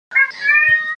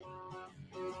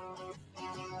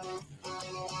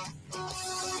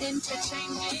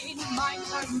interchanging mind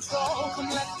control. Come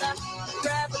let the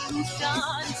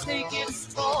revolution take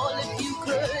its toll. If you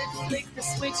could flick the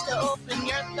switch to open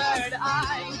your third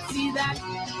eye, see that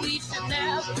we should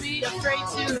never be afraid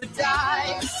to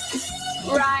die.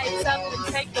 Rise up and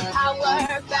take the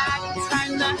power back.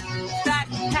 Turn the fat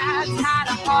cats had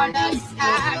a heart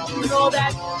attack. Know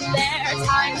that their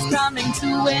time's coming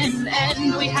to an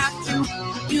end. We have to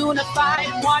unify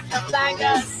and watch our flag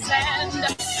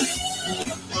ascend.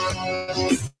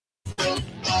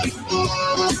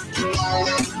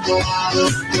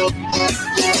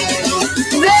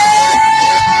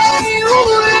 They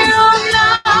will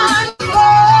not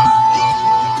fall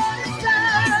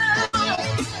down.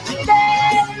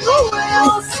 They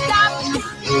will stop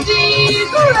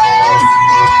degrading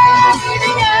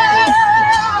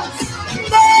us.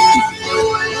 They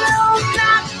will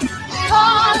not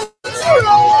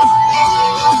control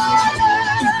us.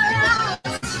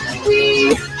 We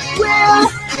will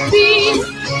be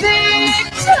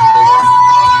victorious.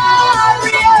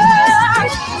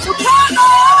 So come on.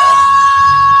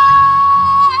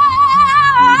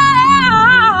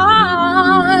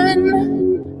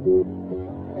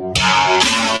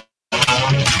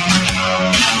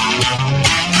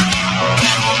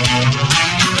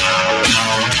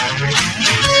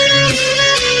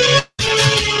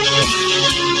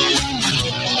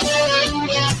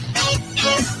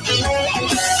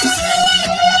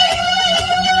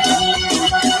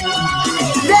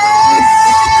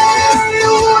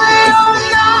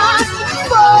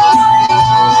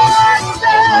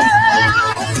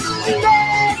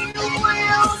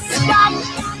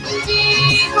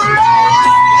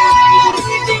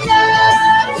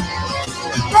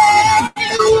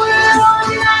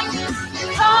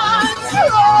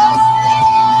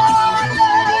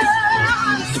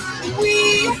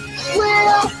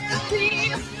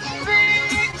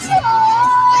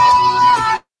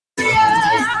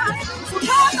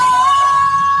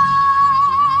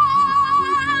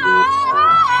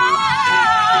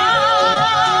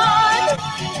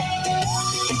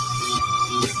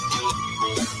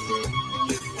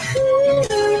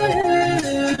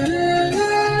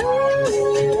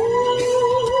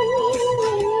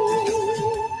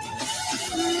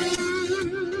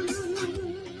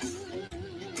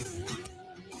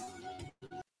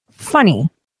 Funny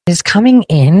is coming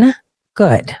in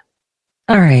good.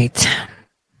 All right.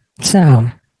 So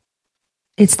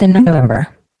it's the November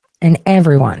and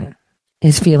everyone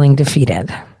is feeling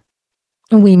defeated.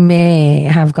 We may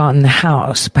have gotten the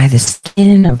house by the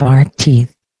skin of our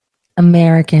teeth.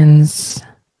 Americans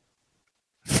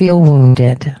feel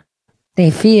wounded.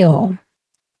 They feel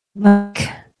like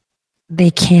they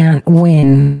can't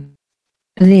win.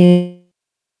 The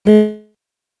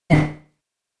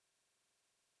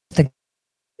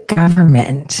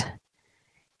government.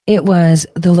 It was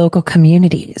the local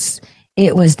communities.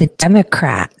 It was the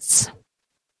Democrats.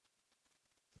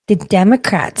 The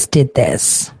Democrats did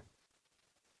this.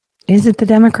 Is it the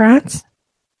Democrats?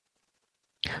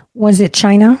 Was it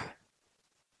China?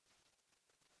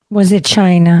 Was it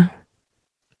China?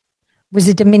 Was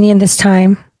it Dominion this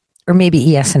time? Or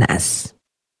maybe ES&S?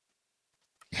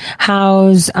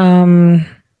 How's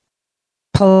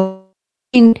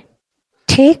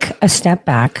take a step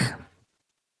back.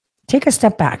 Take a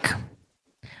step back.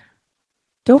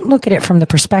 Don't look at it from the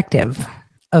perspective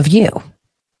of you.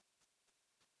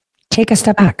 Take a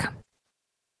step back.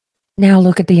 Now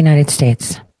look at the United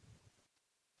States.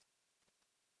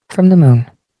 From the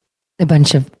moon, a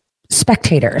bunch of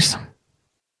spectators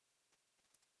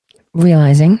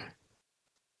realizing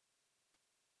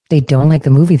they don't like the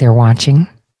movie they're watching.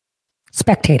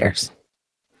 Spectators.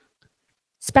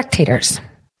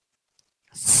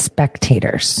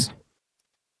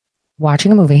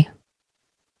 Watching a movie,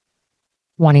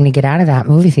 wanting to get out of that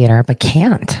movie theater, but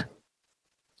can't.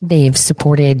 They've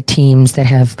supported teams that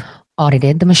have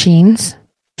audited the machines,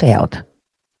 failed.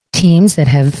 Teams that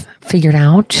have figured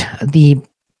out the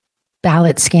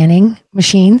ballot scanning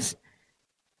machines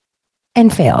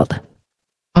and failed.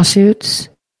 Lawsuits,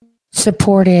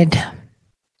 supported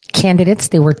candidates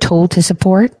they were told to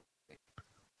support,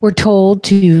 were told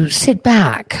to sit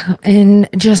back and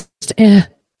just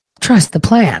trust the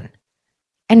plan,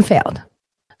 and failed.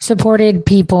 Supported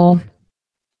people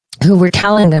who were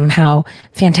telling them how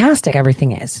fantastic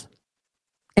everything is,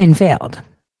 and failed.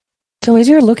 So as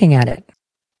you're looking at it,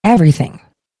 everything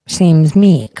seems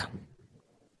meek.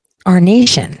 Our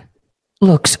nation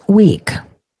looks weak.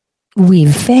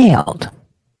 We've failed,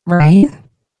 right?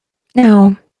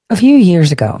 Now, a few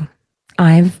years ago,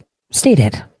 I've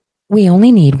stated we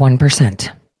only need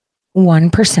 1%.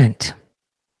 1%.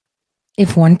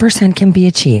 If 1% can be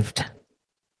achieved,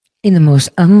 in the most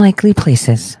unlikely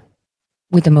places,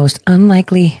 with the most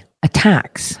unlikely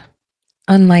attacks,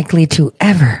 unlikely to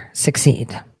ever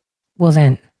succeed, well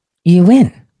then, you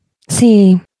win.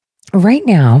 See, right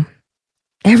now,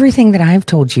 everything that I've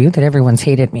told you that everyone's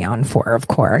hated me on for, of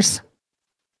course,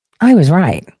 I was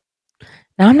right.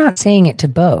 Now, I'm not saying it to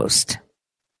boast.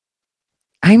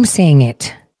 I'm saying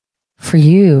it for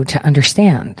you to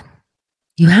understand.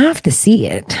 You have to see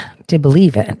it to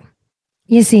believe it.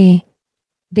 You see,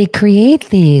 they create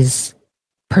these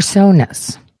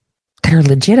personas that are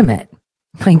legitimate,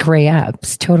 like Ray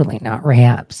Epps, totally not Ray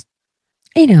Epps.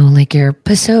 You know, like your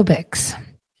Pasobics,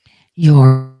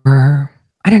 your,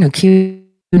 I don't know, QAnon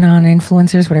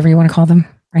influencers, whatever you want to call them,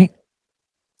 right?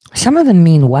 Some of them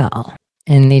mean well,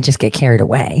 and they just get carried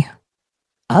away.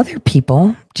 Other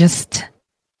people just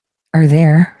are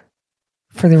there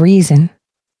for the reason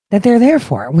that they're there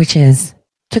for, which is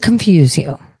to confuse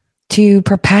you, to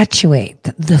perpetuate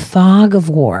the fog of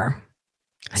war.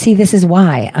 See, this is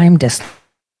why I'm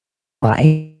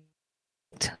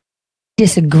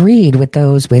disagreed with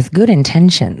those with good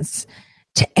intentions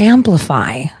to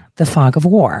amplify the fog of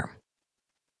war.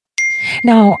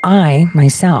 Now, I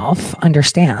myself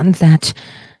understand that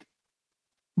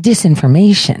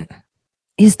disinformation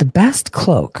is the best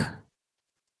cloak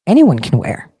anyone can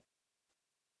wear,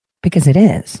 because it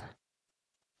is.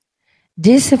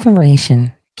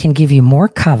 Disinformation can give you more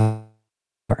cover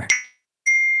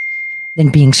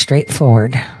than being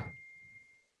straightforward.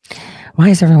 Why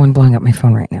is everyone blowing up my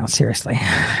phone right now? Seriously.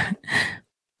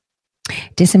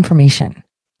 Disinformation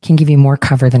can give you more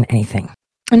cover than anything.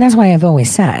 And that's why I've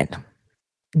always said,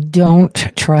 don't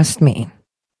trust me.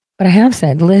 But I have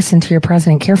said, listen to your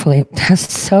president carefully.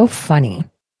 That's so funny.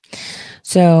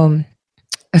 So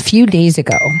a few days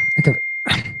ago,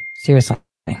 seriously,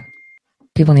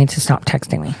 people need to stop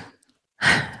texting me.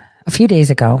 A few days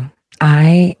ago,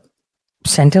 I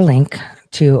sent a link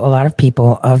to a lot of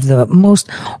people of the most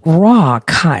raw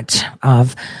cut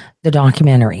of the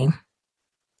documentary,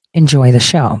 Enjoy the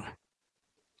Show.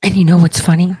 And you know what's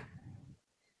funny?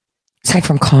 Aside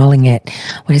from calling it,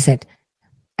 what is it?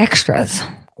 Extras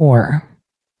or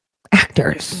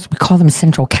actors. We call them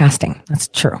central casting. That's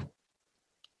true.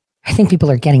 I think people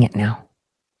are getting it now.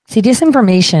 See,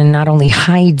 disinformation not only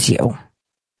hides you,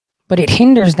 but it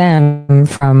hinders them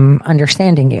from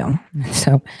understanding you.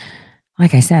 So,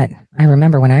 like I said, I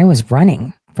remember when I was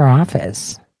running for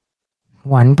office,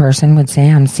 one person would say,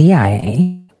 I'm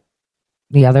CIA.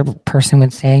 The other person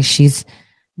would say, she's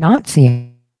not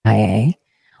CIA.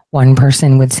 One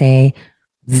person would say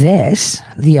this.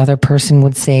 The other person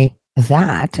would say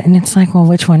that. And it's like, well,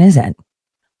 which one is it?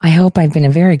 I hope I've been a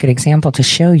very good example to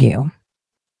show you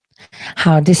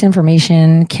how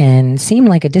disinformation can seem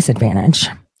like a disadvantage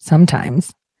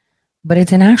sometimes, but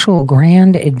it's an actual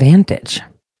grand advantage.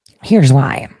 Here's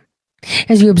why.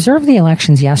 As you observed the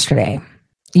elections yesterday,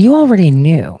 you already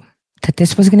knew that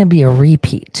this was going to be a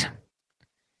repeat,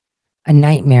 a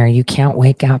nightmare you can't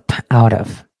wake up out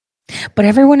of. But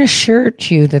everyone assured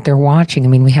you that they're watching. I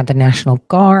mean, we had the National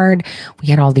Guard, we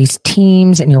had all these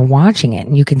teams, and you're watching it,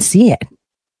 and you can see it.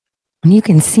 And you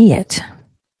can see it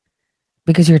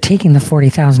because you're taking the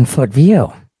 40,000 foot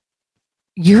view.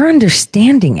 You're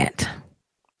understanding it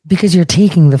because you're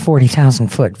taking the 40,000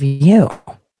 foot view,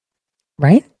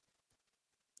 right?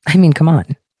 I mean, come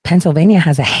on. Pennsylvania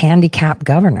has a handicapped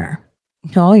governor.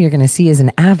 All you're going to see is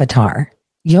an avatar.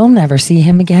 You'll never see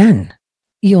him again.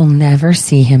 You'll never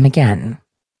see him again.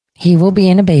 He will be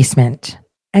in a basement,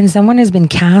 and someone has been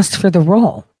cast for the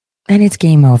role, and it's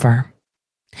game over.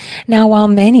 Now, while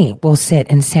many will sit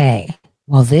and say,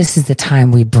 well, this is the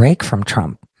time we break from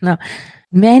Trump. Now,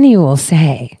 many will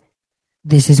say,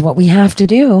 this is what we have to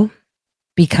do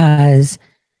because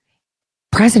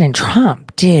President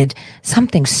Trump did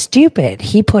something stupid.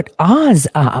 He put Oz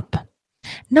up,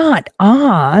 not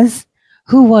Oz,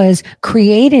 who was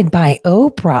created by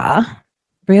Oprah.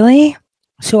 Really?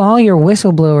 So all your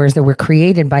whistleblowers that were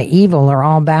created by evil are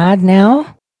all bad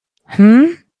now?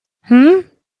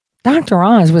 Dr.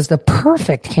 Oz was the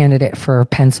perfect candidate for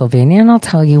Pennsylvania, and I'll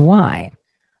tell you why.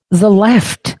 The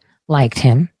left liked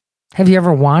him. Have you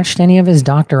ever watched any of his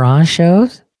Dr. Oz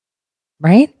shows?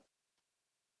 Right?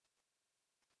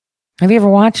 Have you ever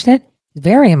watched it?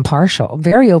 Very impartial,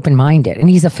 very open-minded, and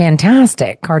he's a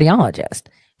fantastic cardiologist.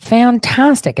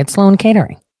 Fantastic at Sloan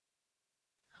Kettering.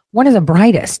 One of the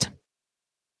brightest.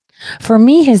 For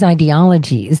me, his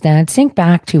ideologies that sync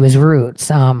back to his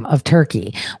roots of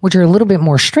Turkey, which are a little bit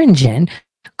more stringent,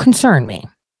 concern me.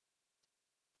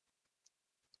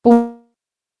 But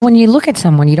when you look at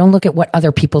someone, you don't look at what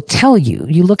other people tell you.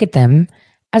 You look at them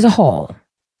as a whole.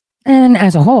 And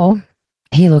as a whole,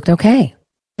 he looked okay.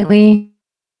 and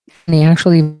they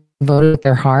actually voted with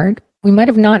their heart, we might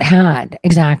have not had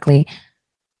exactly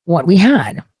what we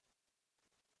had.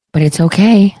 But it's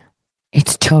okay.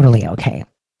 It's totally okay.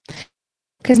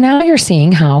 Because now you're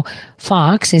seeing how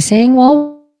Fox is saying,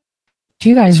 well, do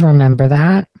you guys remember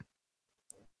that?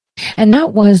 And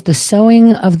that was the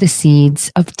sowing of the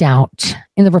seeds of doubt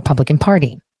in the Republican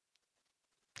Party.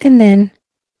 And then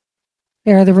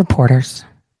there are the reporters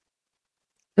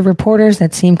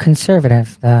that seem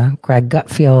conservative, the Greg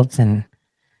Gutfields and,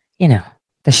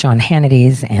 the Sean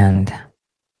Hannitys and,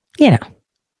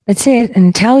 that sit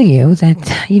and tell you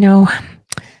that,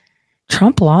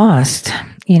 Trump lost.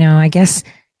 I guess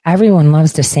everyone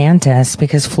loves DeSantis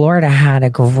because Florida had a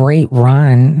great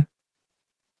run.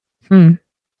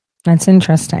 That's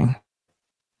interesting.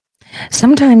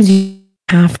 Sometimes you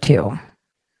have to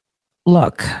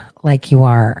look like you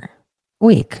are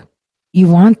weak. You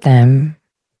want them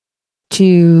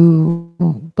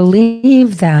to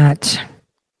believe that,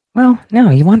 no,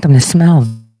 you want them to smell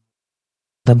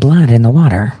the blood in the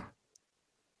water.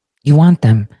 You want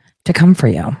them to come for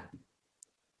you.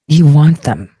 You want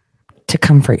them to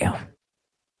come for you.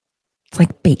 It's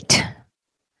like bait.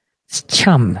 It's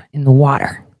chum in the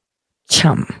water.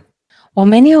 Chum. While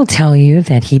many will tell you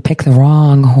that he picked the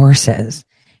wrong horses,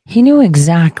 he knew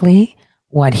exactly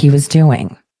what he was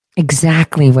doing.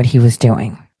 Exactly what he was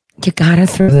doing. You gotta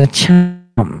throw the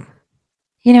chum.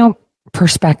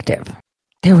 Perspective.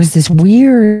 There was this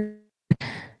weird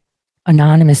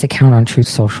anonymous account on Truth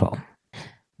Social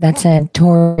that said,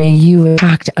 Tori, you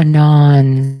attacked a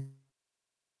non-vote.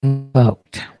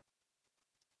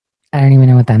 I don't even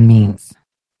know what that means.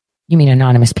 You mean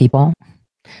anonymous people?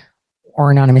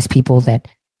 Or anonymous people that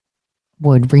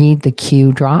would read the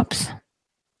Q drops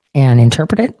and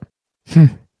interpret it?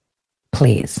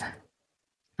 Please.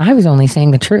 I was only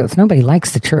saying the truth. Nobody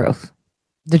likes the truth.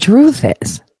 The truth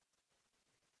is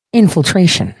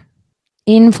infiltration.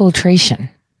 Infiltration.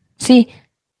 See,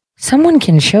 someone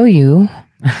can show you,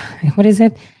 what is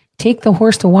it? Take the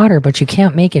horse to water, but you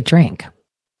can't make it drink.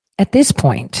 At this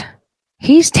point,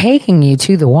 he's taking you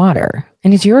to the water,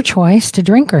 and it's your choice to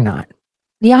drink or not.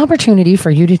 The opportunity for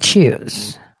you to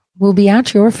choose will be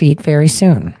at your feet very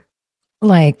soon,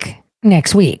 like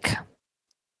next week.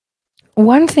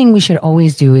 One thing we should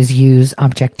always do is use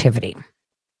objectivity.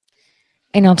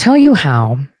 And I'll tell you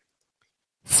how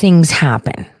things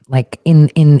happen, like in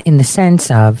the sense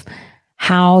of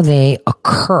how they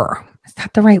occur. Is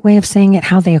that the right way of saying it?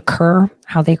 How they occur?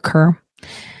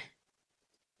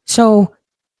 So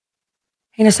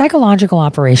in a psychological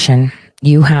operation,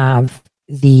 you have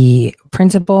the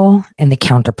principal and the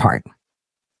counterpart,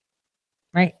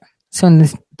 right? So in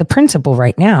the principal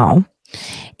right now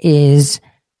is,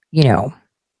 you.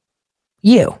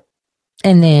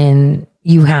 And then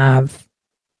you have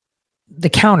the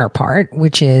counterpart,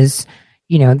 which is,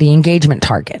 the engagement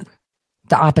target,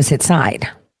 the opposite side.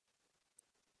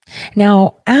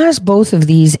 Now, as both of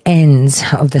these ends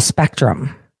of the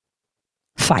spectrum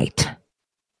fight,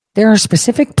 there are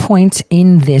specific points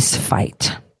in this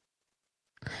fight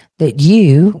that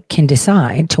you can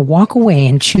decide to walk away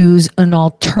and choose an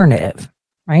alternative,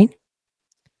 right?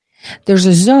 There's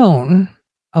a zone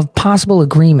of possible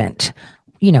agreement.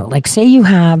 Like say you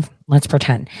have, let's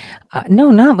pretend. No,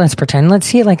 not let's pretend. Let's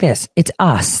see it like this. It's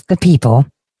us, the people,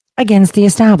 against the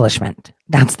establishment.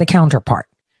 That's the counterpart,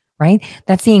 right?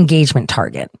 That's the engagement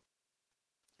target.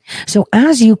 So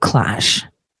as you clash,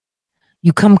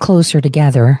 you come closer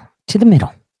together to the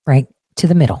middle, right? To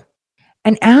the middle.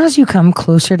 And as you come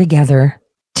closer together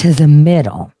to the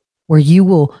middle, where you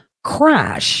will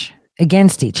crash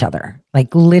against each other,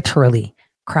 like literally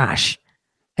crash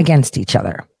against each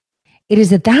other, it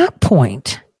is at that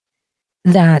point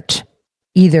that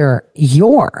either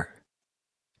your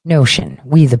notion,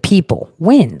 we the people,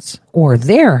 wins, or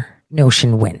their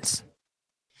notion wins.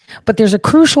 But there's a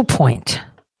crucial point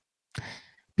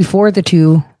before the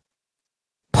two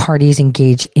parties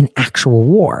engage in actual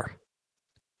war.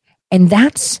 And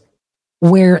that's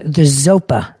where the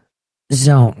ZOPA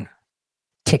zone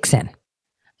kicks in.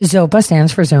 ZOPA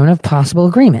stands for Zone of Possible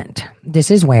Agreement.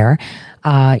 This is where,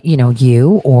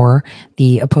 you or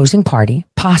the opposing party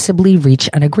possibly reach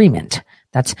an agreement.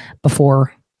 That's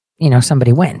before,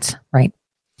 somebody wins, right?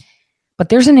 But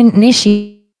there's an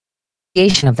initiation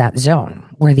of that zone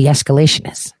where the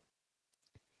escalation is.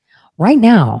 Right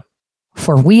now,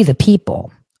 for we the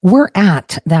people, we're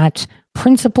at that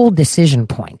principal decision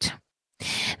point.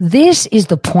 This is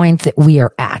the point that we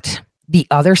are at. The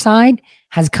other side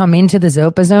has come into the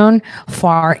ZOPA zone,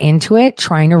 far into it,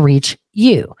 trying to reach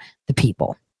you, the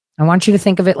people. I want you to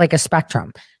think of it like a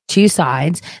spectrum. Two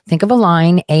sides. Think of a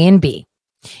line, A and B.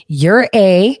 You're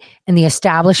A and the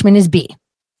establishment is B.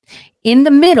 In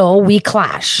the middle, we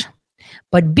clash.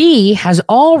 But B has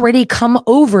already come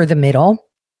over the middle,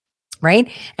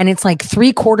 right? And it's like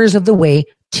 3/4 of the way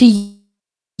to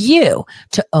you,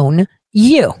 to own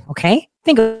you, okay?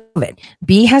 Think of it.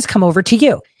 B has come over to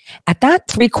you. At that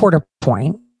 3/4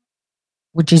 point,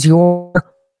 which is your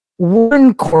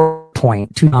 1/4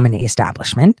 point to dominate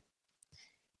establishment,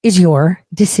 is your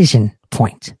decision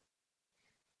point.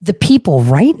 The people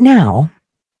right now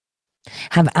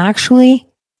have actually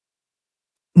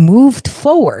moved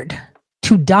forward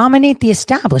to dominate the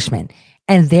establishment,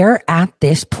 and they're at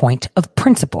this point of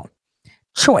principle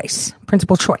choice.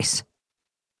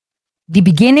 The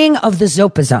beginning of the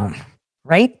Zopa zone,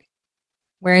 right?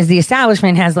 Whereas the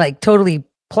establishment has like totally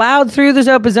plowed through the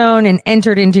Zopa zone and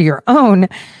entered into your own,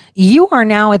 you are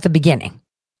now at the beginning.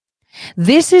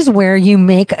 This is where you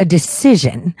make a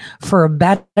decision for a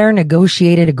better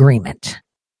negotiated agreement.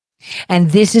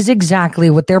 And this is exactly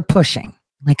what they're pushing.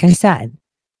 Like I said,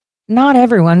 not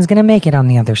everyone's going to make it on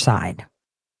the other side.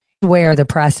 Where the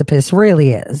precipice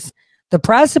really is. The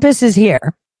precipice is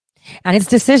here, and it's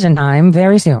decision time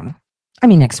very soon. I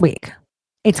mean, next week.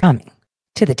 It's coming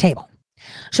to the table.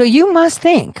 So you must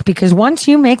think, because once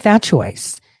you make that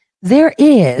choice, there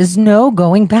is no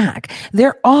going back.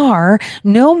 There are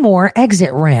no more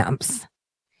exit ramps.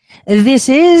 This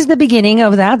is the beginning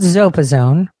of that Zopa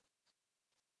zone.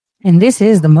 And this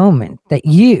is the moment that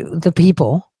you, the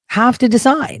people, have to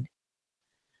decide.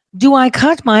 Do I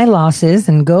cut my losses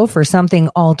and go for something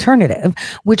alternative,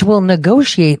 which will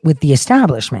negotiate with the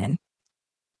establishment?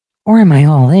 Or am I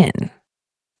all in?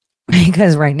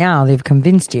 Because right now they've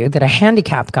convinced you that a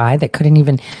handicapped guy that couldn't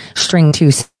even string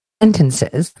 2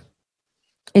 sentences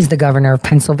is the governor of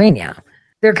Pennsylvania.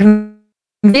 They're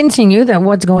convincing you that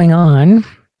what's going on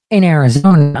in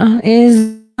Arizona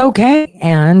is okay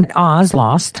and Oz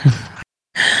lost.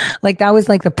 Like that was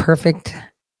like the perfect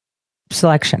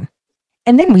selection.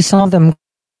 And then we saw them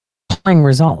calling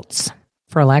results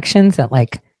for elections at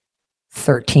like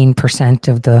 13%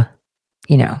 of the,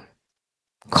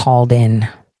 called in.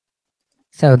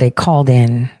 So they called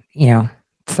in,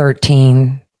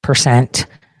 13%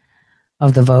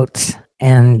 of the votes,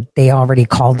 and they already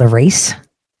called the race.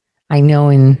 I know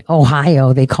in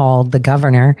Ohio, they called the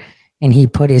governor and he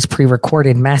put his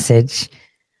pre-recorded message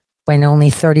when only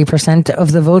 30%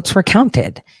 of the votes were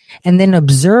counted. And then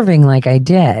observing like I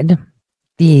did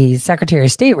the Secretary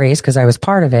of State race, because I was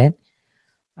part of it,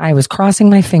 I was crossing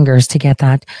my fingers to get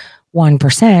that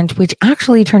 1%, which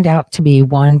actually turned out to be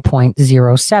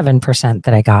 1.07%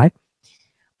 that I got.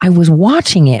 I was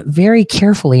watching it very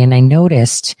carefully and I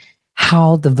noticed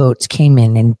how the votes came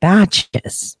in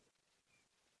batches.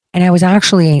 And I was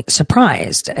actually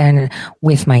surprised. And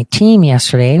with my team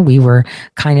yesterday, we were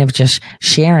kind of just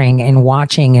sharing and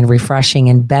watching and refreshing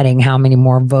and betting how many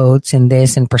more votes and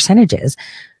this and percentages.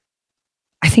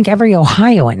 I think every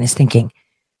Ohioan is thinking,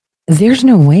 there's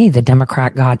no way the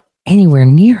Democrat got anywhere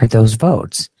near those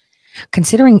votes.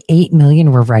 Considering 8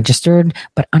 million were registered,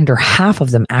 but under half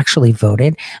of them actually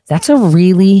voted, that's a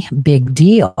really big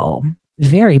deal.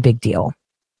 Very big deal.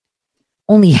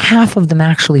 Only half of them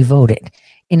actually voted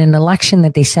in an election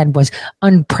that they said was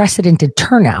unprecedented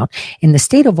turnout. In the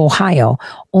state of Ohio,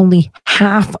 only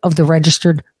half of the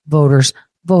registered voters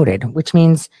voted, which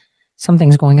means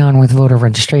something's going on with voter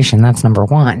registration. That's number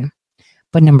one.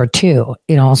 But number two,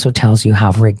 it also tells you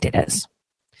how rigged it is.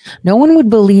 No one would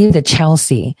believe that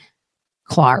Chelsea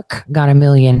Clark got 1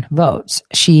 million votes.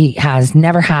 She has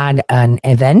never had an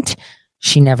event.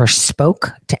 She never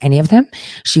spoke to any of them.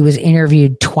 She was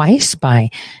interviewed twice by,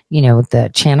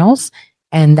 the channels,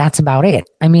 and that's about it.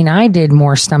 I mean, I did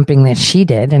more stumping than she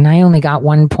did, and I only got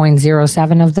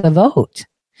 1.07 of the vote,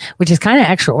 which is kind of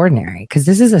extraordinary because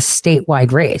this is a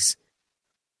statewide race.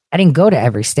 I didn't go to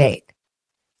every state.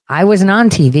 I wasn't on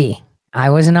TV. I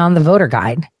wasn't on the voter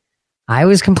guide. I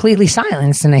was completely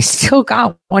silenced and I still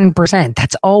got 1%.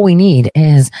 That's all we need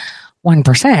is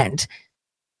 1%.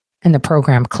 And the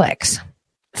program clicks.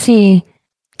 See,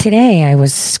 today I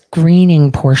was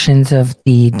screening portions of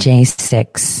the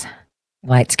J6,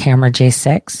 Lights Camera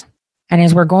J6. And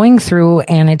as we're going through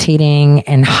annotating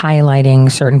and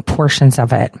highlighting certain portions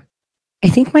of it, I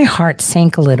think my heart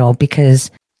sank a little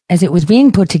because as it was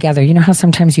being put together, you know how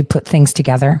sometimes you put things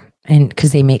together and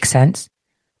because they make sense,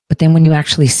 but then when you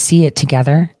actually see it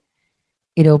together,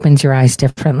 it opens your eyes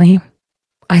differently.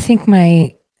 I think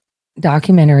my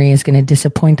documentary is going to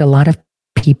disappoint a lot of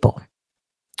people,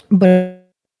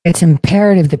 but it's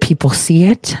imperative that people see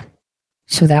it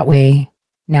so that way,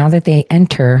 now that they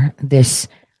enter this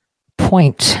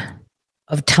point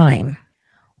of time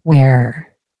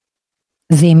where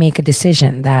they make a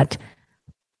decision, that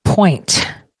point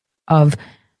of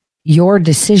your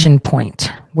decision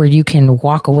point where you can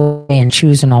walk away and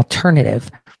choose an alternative,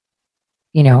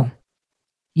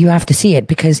 you have to see it,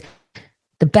 because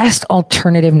the best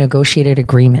alternative negotiated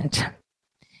agreement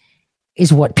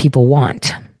is what people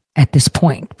want at this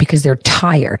point, because they're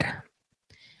tired.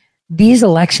 These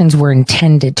elections were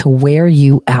intended to wear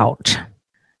you out,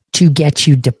 to get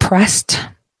you depressed,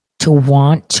 to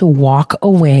want to walk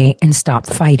away and stop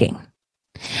fighting.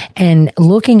 And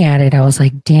looking at it, I was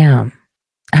like, damn,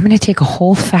 I'm going to take a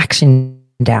whole faction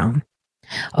down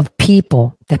of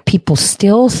people that people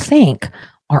still think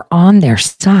are on their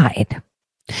side,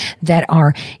 that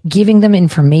are giving them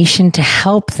information to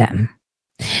help them,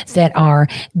 that are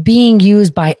being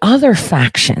used by other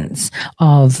factions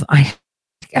of, I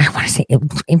want to say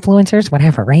influencers,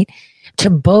 whatever, right? To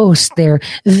boast their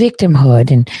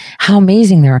victimhood and how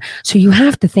amazing they are. So you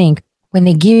have to think, when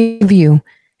they give you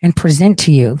and present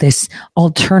to you this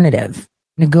alternative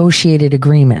negotiated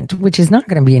agreement, which is not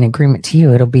going to be an agreement to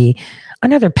you, it'll be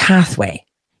another pathway.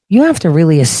 You have to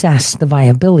really assess the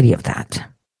viability of that.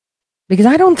 Because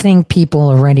I don't think people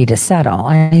are ready to settle.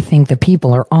 I think the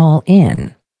people are all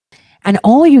in. And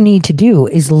all you need to do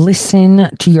is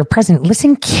listen to your president.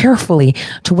 Listen carefully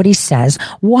to what he says.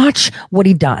 Watch what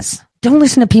he does. Don't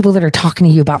listen to people that are talking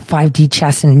to you about 5D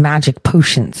chess and magic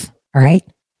potions. All right?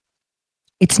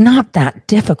 It's not that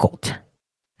difficult.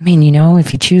 I mean, if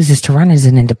he chooses to run as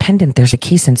an independent, there's a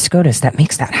case in SCOTUS that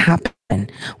makes that happen,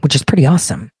 which is pretty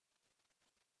awesome.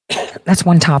 That's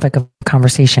one topic of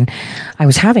conversation I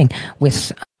was having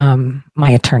with my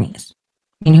attorneys.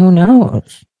 And who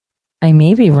knows? I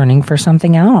may be running for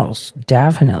something else,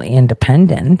 definitely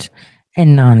independent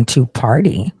and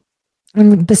non-two-party.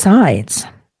 And besides,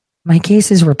 my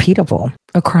case is repeatable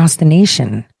across the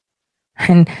nation.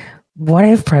 And what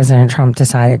if President Trump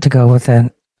decided to go with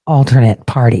an alternate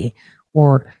party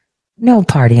or no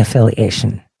party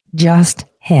affiliation, just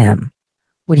him?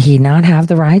 Would he not have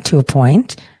the right to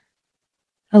appoint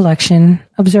election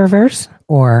observers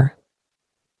or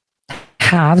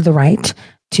have the right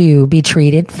to be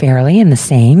treated fairly and the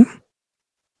same?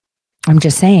 I'm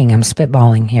just saying, I'm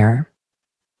spitballing here.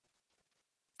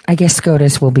 I guess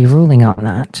SCOTUS will be ruling on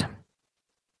that.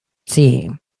 See,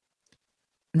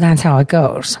 that's how it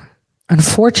goes.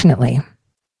 Unfortunately,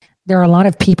 there are a lot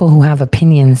of people who have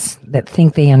opinions that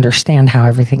think they understand how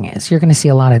everything is. You're going to see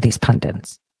a lot of these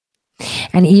pundits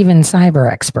and even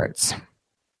cyber experts,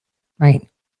 right?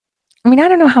 I mean, I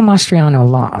don't know how Mastriano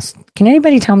lost. Can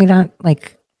anybody tell me that?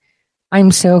 Like,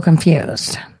 I'm so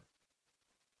confused.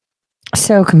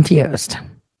 So confused.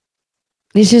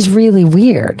 It's just really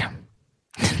weird.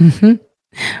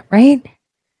 Right?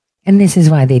 And this is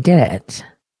why they did it.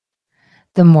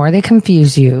 The more they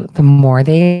confuse you, the more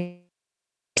they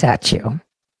set you,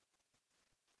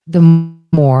 the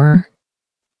more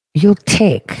you'll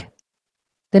take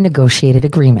the negotiated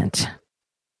agreement.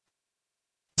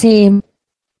 See,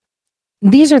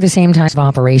 these are the same types of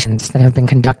operations that have been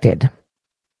conducted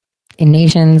in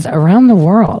nations around the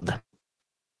world.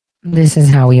 This is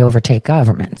how we overtake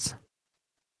governments.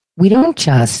 We don't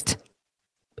just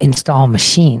install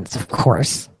machines, of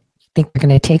course. Think we're going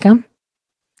to take them?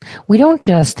 We don't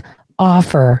just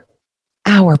offer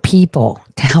our people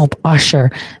to help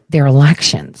usher their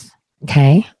elections,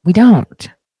 okay? We don't.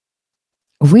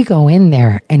 We go in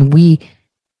there and we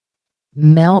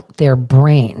melt their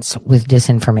brains with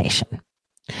disinformation.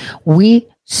 We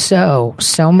sow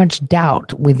so much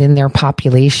doubt within their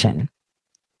population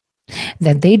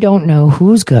that they don't know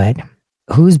who's good,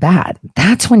 who's bad.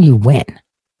 That's when you win.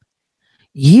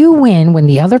 You win when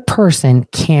the other person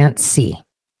can't see,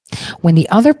 when the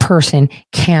other person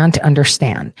can't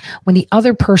understand, when the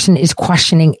other person is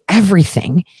questioning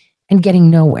everything and getting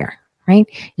nowhere, right?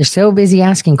 You're so busy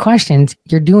asking questions,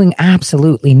 you're doing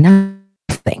absolutely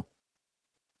nothing.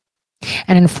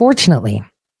 And unfortunately,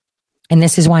 and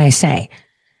this is why I say,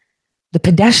 the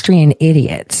pedestrian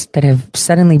idiots that have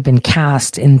suddenly been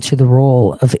cast into the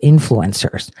role of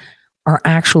influencers are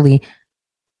actually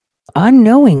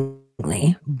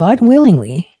unknowingly, but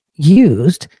willingly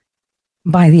used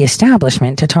by the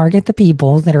establishment to target the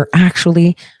people that are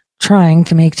actually trying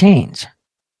to make change.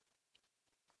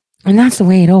 And that's the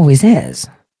way it always is.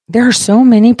 There are so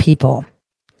many people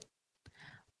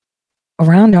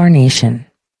around our nation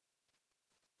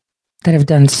that have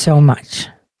done so much.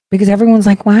 Because everyone's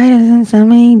like, why doesn't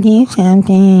somebody do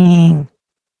something?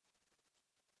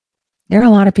 There are a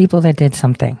lot of people that did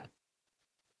something.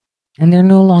 And they're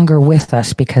no longer with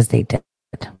us because they did.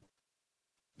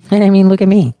 And I mean, look at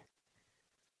me.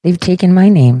 They've taken my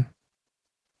name.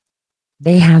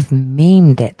 They have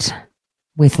maimed it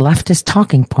with leftist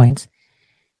talking points.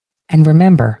 And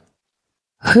remember,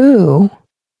 who,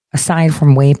 aside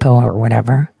from WAPO or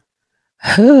whatever,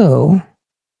 who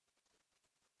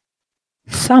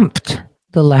thumped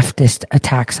the leftist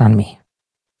attacks on me?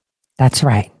 That's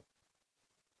right.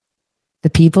 The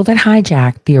people that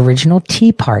hijacked the original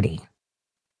Tea Party.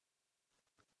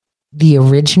 The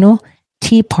original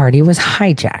Tea Party was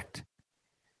hijacked.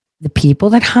 The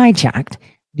people that hijacked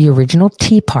the original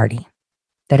Tea Party,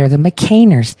 that are the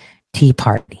McCainers Tea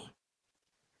Party,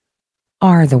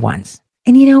 are the ones.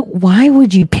 And why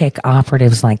would you pick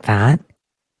operatives like that?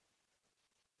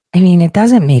 I mean, it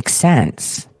doesn't make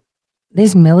sense.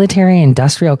 This military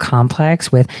industrial complex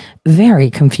with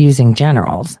very confusing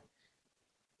generals,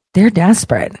 they're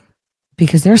desperate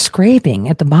because they're scraping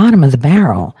at the bottom of the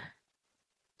barrel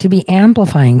to be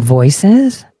amplifying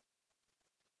voices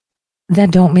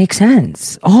that don't make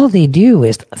sense. All they do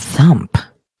is thump.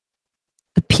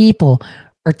 The people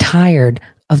are tired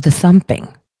of the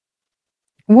thumping.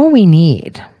 What we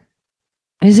need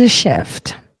is a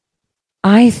shift.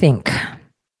 I think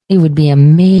it would be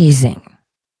amazing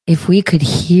if we could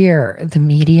hear the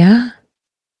media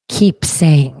keep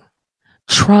saying,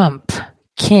 Trump,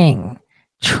 King,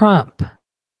 Trump,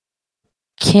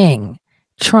 King,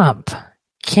 Trump,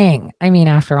 King. I mean,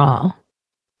 after all,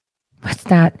 what's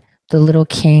that? The Little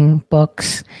King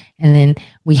books. And then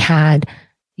we had,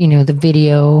 the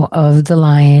video of the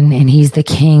lion and he's the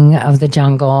king of the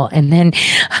jungle. And then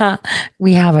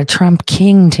we have a Trump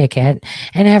King ticket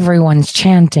and everyone's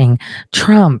chanting,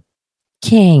 Trump,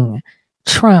 King,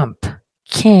 Trump,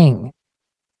 King.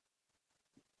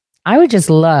 I would just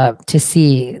love to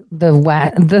see the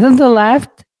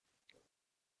left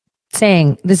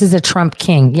saying, this is a Trump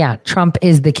king. Yeah, Trump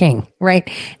is the king, right?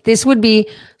 This would be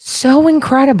so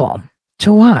incredible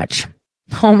to watch,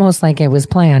 almost like it was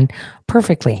planned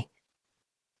perfectly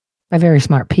by very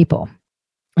smart people.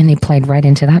 And they played right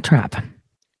into that trap.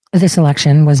 This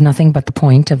election was nothing but the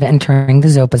point of entering the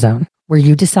Zopa zone, where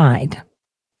you decide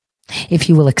if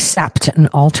you will accept an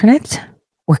alternate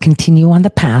or continue on the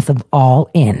path of all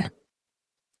in.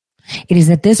 It is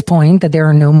at this point that there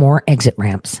are no more exit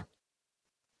ramps.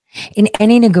 In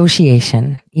any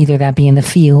negotiation, either that be in the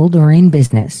field or in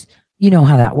business, you know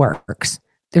how that works.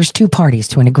 There's two parties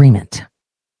to an agreement,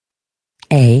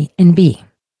 A and B.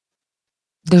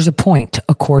 There's a point,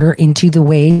 a quarter into the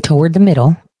way toward the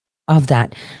middle of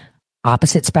that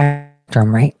opposite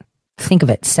spectrum, right? Think of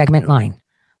it, segment line.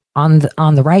 On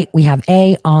the right, we have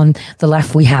A. On the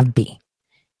left, we have B.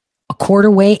 A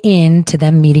quarter way in to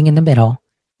them meeting in the middle,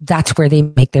 that's where they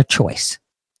make their choice.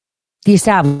 The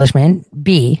establishment,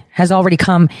 B, has already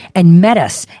come and met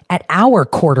us at our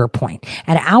quarter point,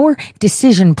 at our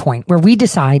decision point, where we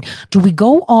decide, do we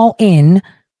go all in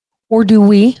or do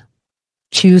we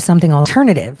choose something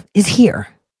alternative? Is here.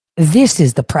 This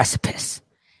is the precipice.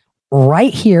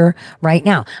 Right here, right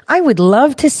now. I would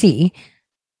love to see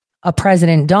a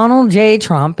President Donald J.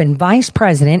 Trump and Vice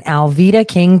President Alveda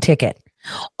King ticket,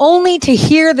 only to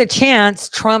hear the chants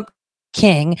Trump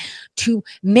King to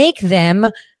make them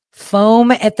foam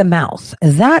at the mouth.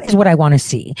 That is what I want to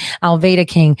see. Alveda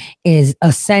King is a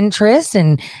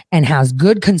centrist and has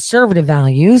good conservative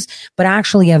values, but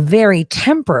actually a very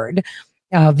tempered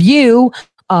view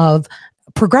of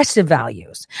progressive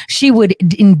values. She would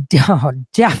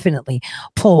definitely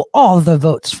pull all the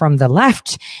votes from the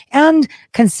left. And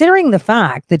considering the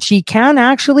fact that she can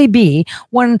actually be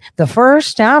the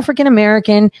first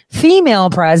African-American female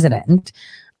president,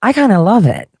 I kind of love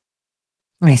it.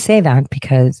 I say that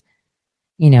because,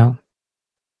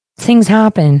 things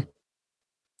happen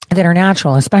that are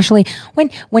natural, especially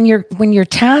when your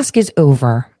task is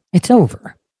over, it's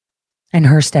over. And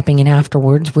her stepping in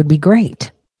afterwards would be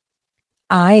great.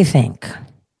 I think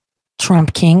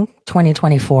Trump King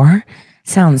 2024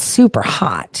 sounds super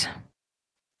hot.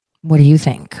 What do you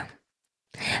think?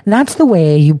 That's the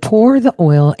way you pour the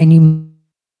oil and you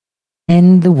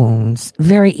mend the wounds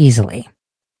very easily.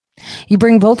 You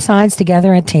bring both sides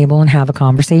together at table and have a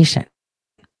conversation.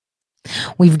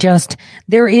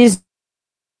 There is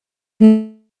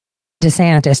DeSantis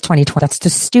 2020. That's the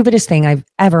stupidest thing I've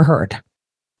ever heard.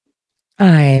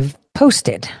 I've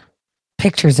posted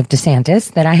pictures of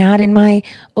DeSantis that I had in my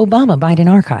Obama-Biden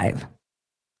archive.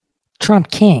 Trump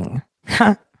King.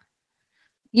 Cash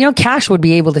would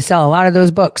be able to sell a lot of those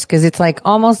books because it's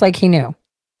almost like he knew,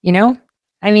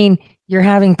 I mean, you're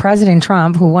having President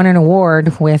Trump, who won an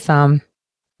award with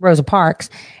Rosa Parks,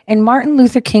 and Martin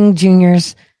Luther King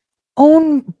Jr.'s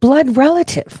own blood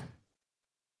relative,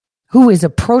 who is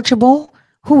approachable,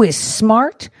 who is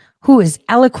smart, who is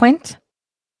eloquent.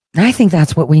 I think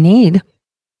that's what we need.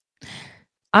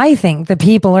 I think the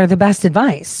people are the best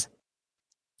advice.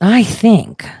 I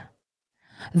think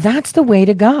that's the way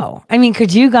to go. I mean,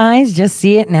 could you guys just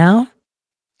see it now?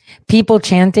 People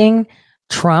chanting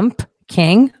Trump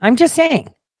King. I'm just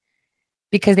saying,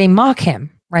 because they mock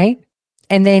him, right?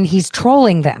 And then he's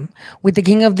trolling them with the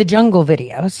King of the Jungle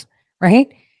videos,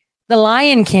 right? The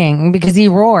Lion King, because he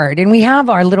roared. And we have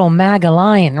our little MAGA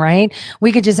lion, right?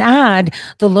 We could just add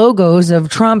the logos of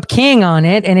Trump King on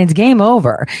it and it's game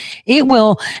over. It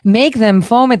will make them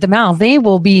foam at the mouth. They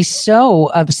will be so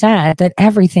upset that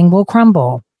everything will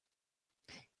crumble.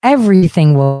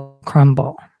 Everything will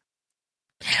crumble.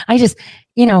 I just,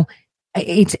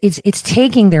 it's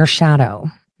taking their shadow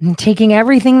and taking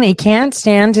everything they can't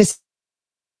stand to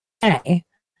say.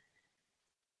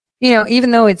 Even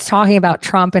though it's talking about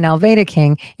Trump and Alveda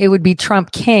King, it would be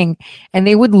Trump King and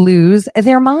they would lose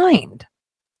their mind.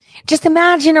 Just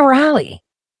imagine a rally.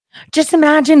 Just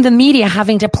imagine the media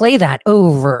having to play that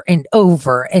over and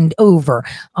over and over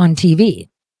on TV.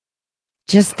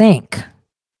 Just think.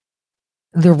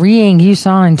 The reading you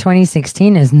saw in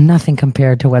 2016 is nothing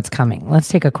compared to what's coming. Let's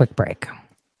take a quick break.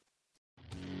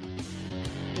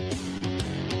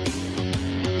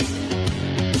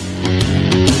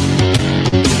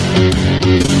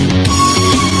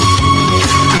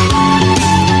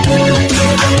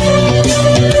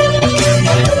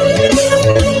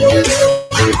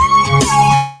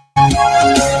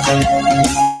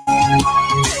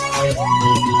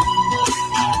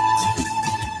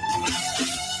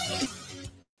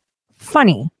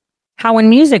 Funny how when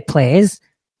music plays,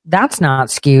 that's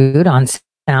not skewed on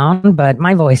sound, but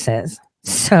my voice is.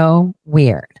 So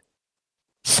weird.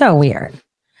 So weird.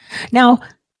 Now,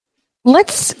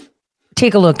 let's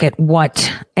take a look at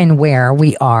what and where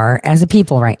we are as a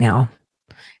people right now.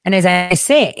 And as I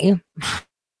say,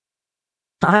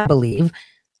 I believe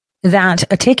that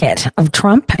a ticket of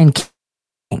Trump and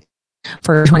King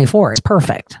for 24 is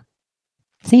perfect.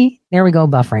 See, there we go,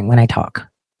 buffering when I talk.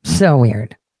 So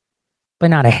weird. But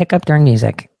not a hiccup during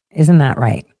music. Isn't that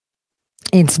right?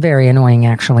 It's very annoying,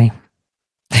 actually.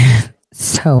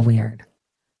 So weird.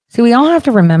 See, we all have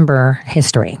to remember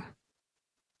history.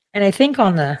 And I think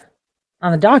on the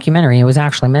documentary, it was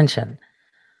actually mentioned.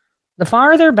 The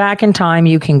farther back in time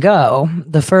you can go,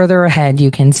 the further ahead you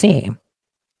can see.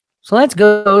 So let's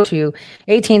go to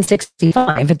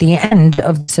 1865 at the end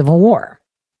of the Civil War.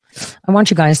 I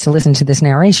want you guys to listen to this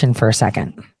narration for a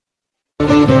second.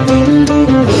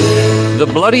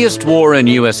 The bloodiest war in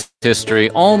U.S. history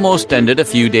almost ended a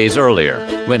few days earlier,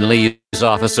 when Lee's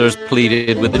officers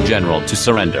pleaded with the general to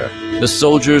surrender. The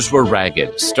soldiers were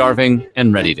ragged, starving,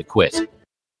 and ready to quit.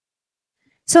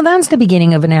 So that's the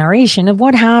beginning of a narration of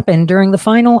what happened during the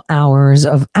final hours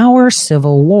of our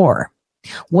Civil War.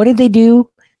 What did they do?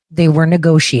 They were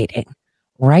negotiating.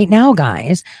 Right now,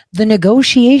 guys, the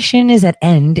negotiation is at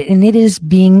end and it is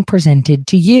being presented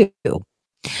to you.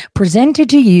 Presented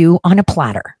to you on a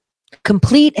platter.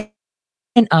 Complete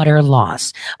and utter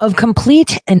loss, of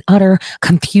complete and utter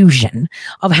confusion,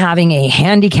 of having a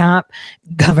handicap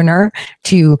governor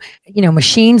to,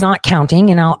 machines not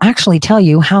counting. And I'll actually tell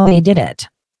you how they did it.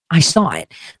 I saw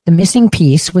it. The missing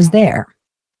piece was there.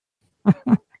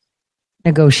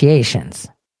 Negotiations.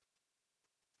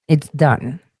 It's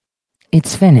done.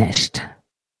 It's finished.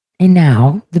 And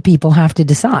now the people have to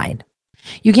decide.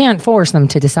 You can't force them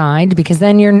to decide because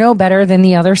then you're no better than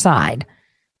the other side.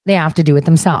 They have to do it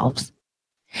themselves.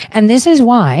 And this is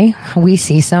why we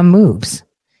see some moves.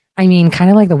 I mean, kind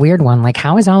of like the weird one, like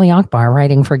how is Ali Akbar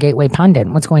writing for Gateway Pundit?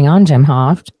 What's going on, Jim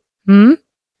Hoft?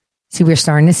 See, we're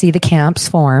starting to see the camps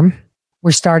form.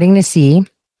 We're starting to see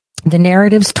the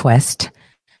narratives twist.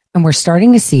 And we're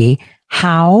starting to see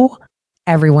how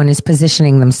everyone is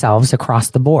positioning themselves across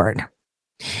the board.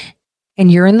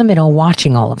 And you're in the middle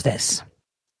watching all of this.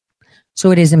 So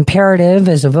it is imperative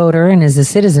as a voter and as a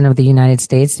citizen of the United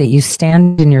States that you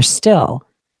stand in your still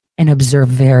and observe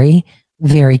very,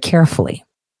 very carefully.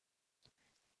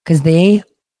 Because they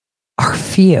are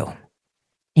few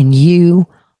and you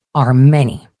are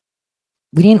many.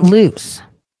 We didn't lose.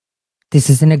 This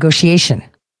is a negotiation.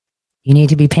 You need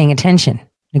to be paying attention.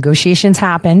 Negotiations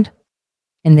happened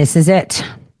and this is it.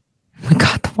 We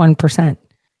got the 1%.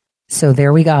 So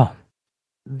there we go.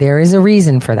 There is a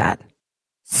reason for that.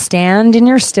 Stand in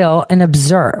your still and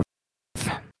observe.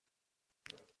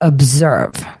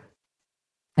 Observe.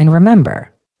 And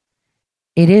remember,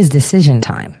 it is decision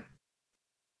time.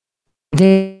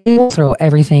 They will throw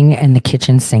everything in the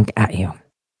kitchen sink at you.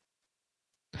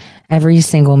 Every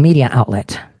single media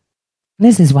outlet.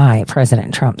 This is why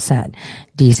President Trump said,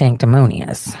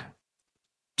 "Desanctimonious."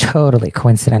 Totally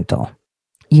coincidental.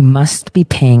 You must be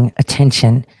paying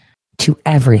attention to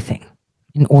everything.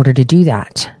 in order to do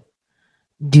that.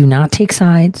 Do not take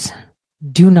sides.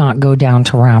 Do not go down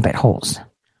to rabbit holes.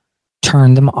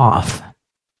 Turn them off.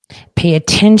 Pay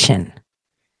attention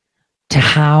to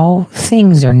how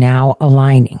things are now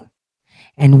aligning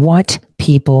and what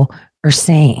people are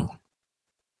saying.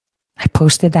 I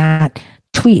posted that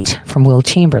tweet from Will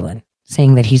Chamberlain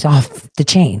saying that he's off the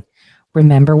chain.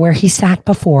 Remember where he sat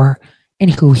before and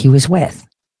who he was with.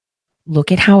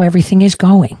 Look at how everything is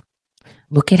going.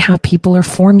 Look at how people are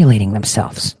formulating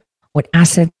themselves, what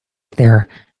assets they're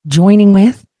joining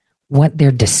with, what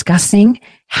they're discussing,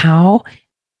 how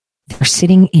they're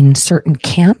sitting in certain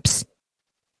camps.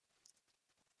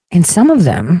 And some of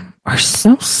them are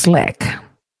so slick.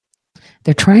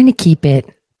 They're trying to keep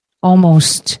it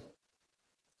almost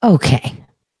okay.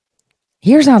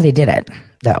 Here's how they did it,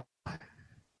 though.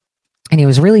 And it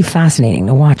was really fascinating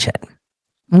to watch it.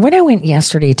 When I went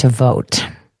yesterday to vote,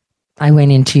 I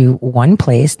went into one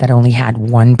place that only had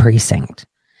one precinct.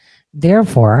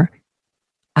 Therefore,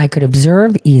 I could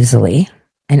observe easily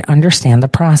and understand the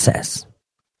process.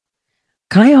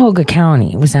 Cuyahoga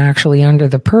County was actually under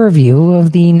the purview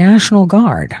of the National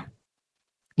Guard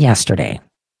yesterday.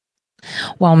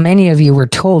 While many of you were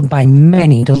told by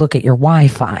many to look at your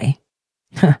Wi-Fi,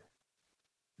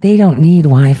 they don't need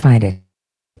Wi-Fi to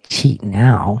cheat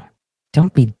now.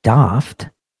 Don't be daft.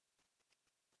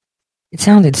 It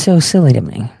sounded so silly to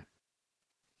me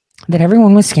that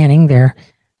everyone was scanning their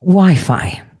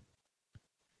Wi-Fi.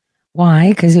 Why?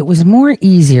 Because it was more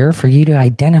easier for you to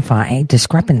identify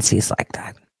discrepancies like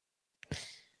that.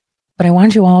 But I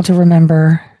want you all to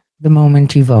remember the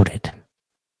moment you voted.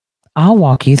 I'll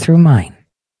walk you through mine.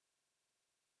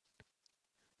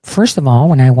 First of all,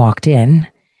 when I walked in,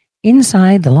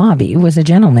 inside the lobby was a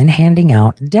gentleman handing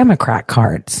out Democrat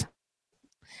cards,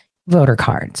 voter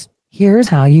cards. Here's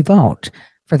how you vote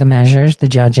for the measures, the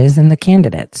judges, and the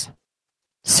candidates.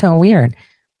 So weird.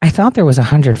 I thought there was a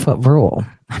 100-foot rule.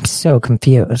 I'm so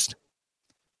confused.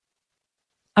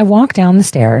 I walked down the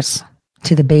stairs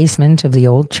to the basement of the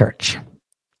old church.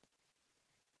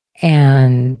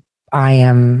 And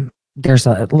there's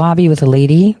a lobby with a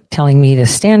lady telling me to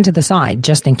stand to the side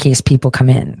just in case people come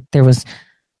in. There was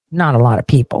not a lot of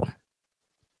people.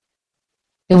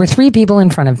 There were 3 people in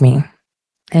front of me.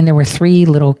 And there were 3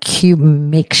 little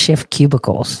makeshift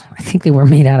cubicles. I think they were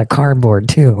made out of cardboard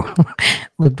too.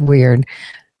 Looked weird.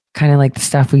 Kind of like the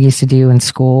stuff we used to do in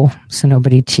school so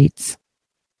nobody cheats.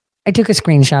 I took a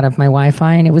screenshot of my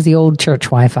Wi-Fi and it was the old church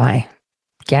Wi-Fi.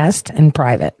 Guest and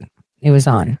private. It was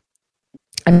on.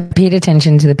 I paid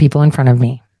attention to the people in front of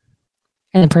me.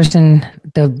 And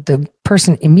the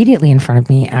person immediately in front of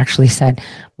me actually said,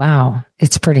 "Wow,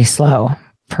 it's pretty slow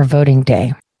for voting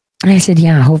day." And I said,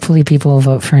 "Yeah, hopefully people will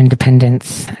vote for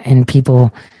independents and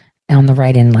people on the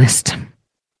write-in list."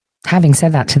 Having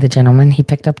said that to the gentleman, he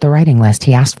picked up the writing list.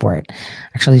 He asked for it.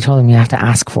 Actually told him you have to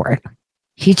ask for it.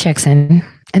 He checks in,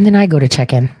 and then I go to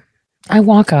check in. I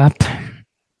walk up,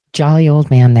 jolly old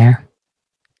man there,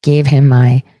 gave him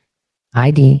my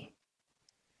ID,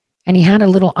 and he had a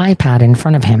little iPad in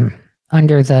front of him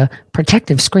under the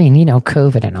protective screen,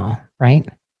 COVID and all, right?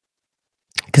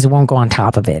 Because it won't go on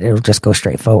top of it. It'll just go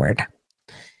straight forward.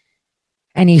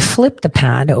 And he flipped the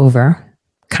pad over,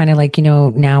 kind of like,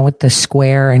 now with the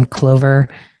Square and Clover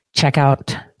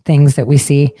checkout things that we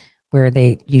see where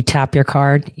you tap your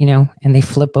card, and they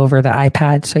flip over the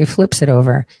iPad. So he flips it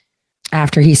over.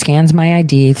 After he scans my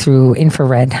ID through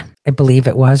infrared, I believe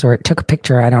it was, or it took a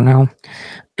picture. I don't know.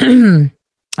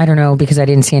 I don't know because I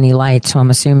didn't see any light. So I'm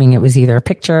assuming it was either a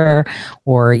picture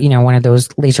or, one of those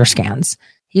laser scans.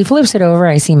 He flips it over.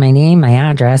 I see my name, my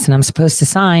address, and I'm supposed to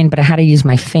sign, but I had to use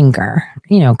my finger,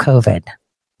 COVID.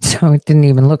 So it didn't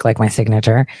even look like my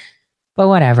signature, but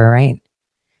whatever, right?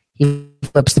 He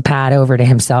flips the pad over to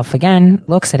himself again,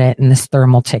 looks at it, and this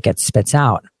thermal ticket spits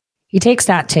out. He takes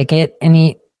that ticket and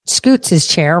he scoots his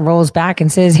chair, rolls back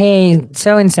and says, "Hey,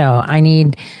 so-and-so, I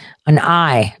need an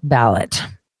I ballot."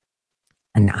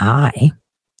 An I?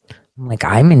 I'm like,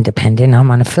 I'm independent. I'm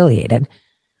unaffiliated.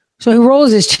 So he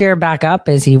rolls his chair back up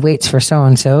as he waits for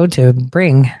so-and-so to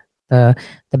bring the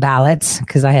ballots,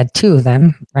 because I had 2 of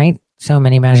them, right? So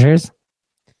many measures.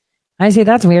 I say,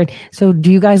 that's weird. So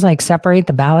do you guys separate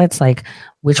the ballots? Like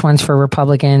which one's for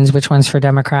Republicans, which one's for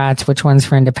Democrats, which one's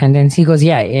for independents? He goes,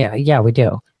 yeah, we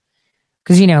do.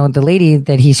 Because, the lady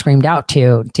that he screamed out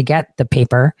to get the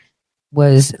paper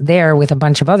was there with a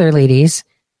bunch of other ladies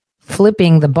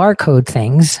flipping the barcode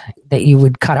things that you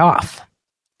would cut off.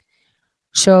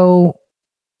 So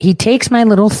he takes my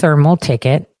little thermal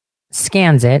ticket,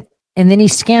 scans it, and then he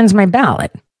scans my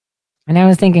ballot. And I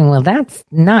was thinking, well, that's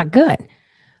not good.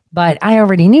 But I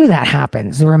already knew that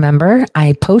happens. Remember,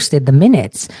 I posted the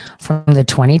minutes from the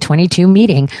 2022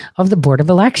 meeting of the Board of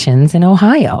Elections in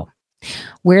Ohio,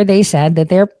 where they said that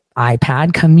their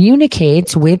iPad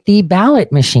communicates with the ballot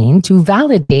machine to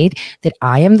validate that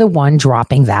I am the one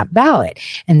dropping that ballot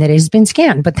and that it has been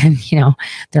scanned. But then,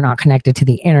 they're not connected to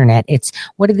the internet. It's,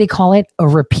 what do they call it? A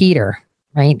repeater,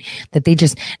 right? That they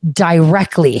just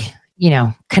directly,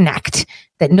 connect,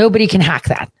 that nobody can hack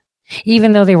that.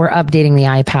 Even though they were updating the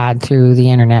iPad through the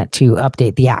internet to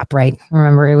update the app, right?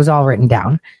 Remember, it was all written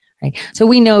down. Right. So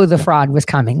we know the fraud was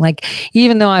coming. Like,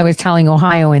 even though I was telling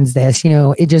Ohioans this,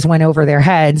 it just went over their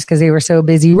heads because they were so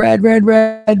busy. Red, red,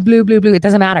 red, blue, blue, blue. It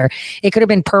doesn't matter. It could have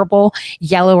been purple,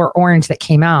 yellow, or orange that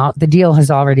came out. The deal has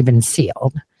already been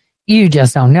sealed. You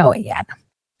just don't know it yet.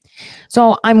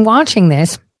 So I'm watching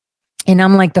this and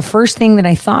I'm like, the first thing that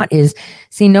I thought is,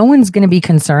 see, no one's going to be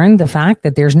concerned the fact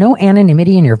that there's no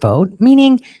anonymity in your vote,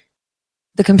 meaning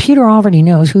the computer already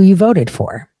knows who you voted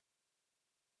for.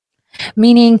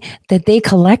 Meaning that they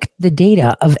collect the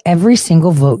data of every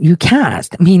single vote you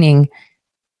cast, meaning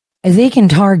they can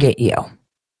target you.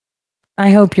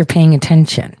 I hope you're paying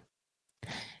attention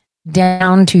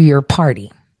down to your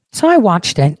party. So I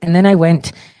watched it and then I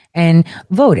went and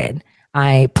voted.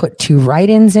 I put 2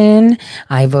 write-ins in.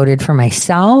 I voted for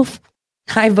myself.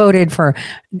 I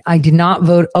did not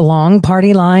vote along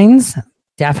party lines.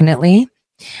 Definitely.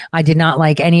 I did not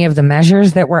like any of the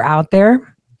measures that were out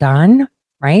there. Done.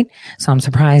 Right? So I'm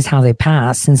surprised how they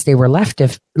passed, since they were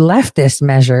leftist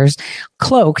measures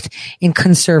cloaked in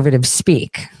conservative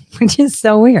speak, which is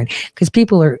so weird because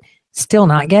people are still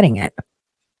not getting it.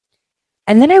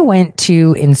 And then I went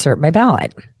to insert my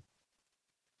ballot.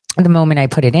 The moment I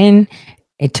put it in,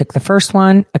 it took the first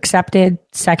one, accepted,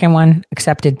 second one,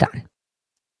 accepted, done.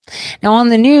 Now on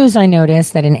the news, I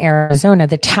noticed that in Arizona,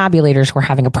 the tabulators were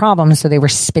having a problem, so they were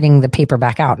spitting the paper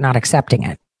back out, not accepting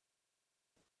it.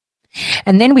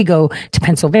 And then we go to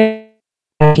Pennsylvania,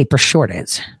 paper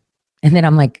shortage. And then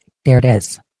I'm like, there it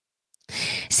is.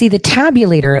 See, the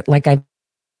tabulator, like I've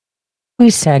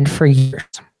always said for years,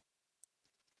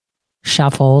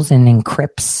 shuffles and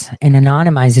encrypts and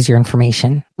anonymizes your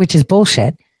information, which is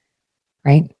bullshit,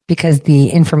 right? Because the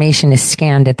information is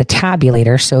scanned at the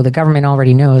tabulator, so the government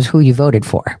already knows who you voted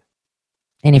for.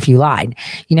 And if you lied,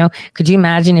 could you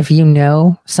imagine if you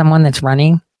know someone that's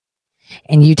running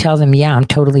and you tell them, yeah, I'm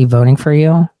totally voting for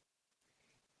you.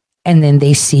 And then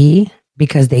they see,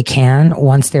 because they can,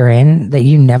 once they're in, that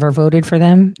you never voted for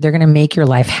them, they're going to make your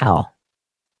life hell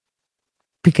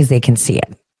because they can see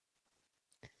it.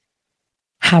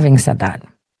 Having said that,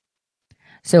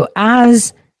 so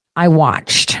as I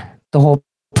watched the whole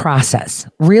process,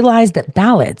 realized that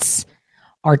ballots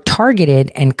are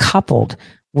targeted and coupled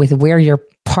with where your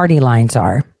party lines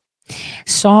are,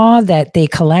 saw that they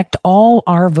collect all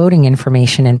our voting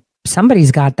information, and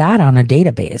somebody's got that on a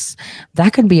database.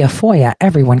 That could be a FOIA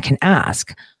everyone can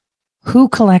ask. Who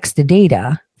collects the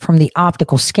data from the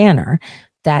optical scanner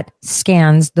that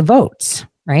scans the votes,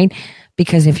 right?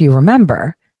 Because if you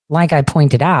remember, like I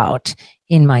pointed out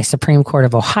in my Supreme Court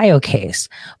of Ohio case,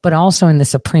 but also in the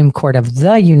Supreme Court of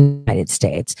the United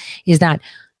States, is that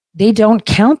they don't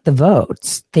count the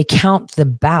votes, they count the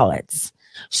ballots.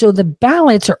 So the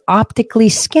ballots are optically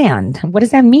scanned. What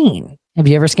does that mean? Have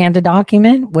you ever scanned a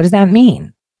document? What does that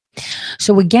mean?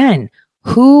 So again,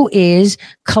 who is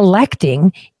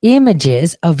collecting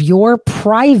images of your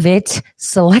private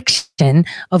selection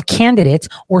of candidates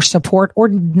or support or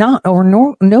not, or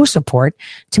no support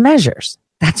to measures?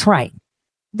 That's right.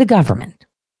 The government.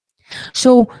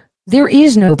 So there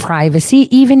is no privacy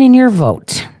even in your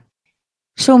vote.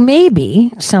 So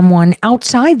maybe someone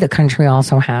outside the country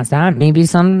also has that. Maybe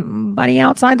somebody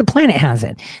outside the planet has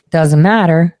it. Doesn't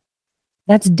matter.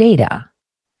 That's data.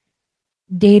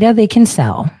 Data they can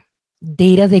sell.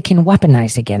 Data they can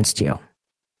weaponize against you.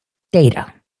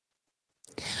 Data.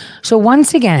 So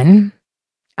once again,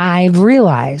 I've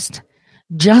realized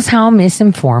just how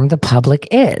misinformed the public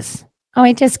is. Oh,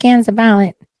 it just scans the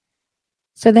ballot.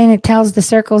 So then it tells the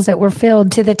circles that were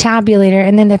filled to the tabulator,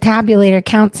 and then the tabulator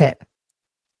counts it.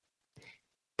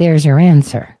 There's your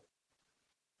answer.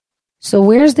 So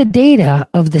where's the data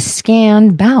of the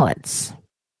scanned ballots?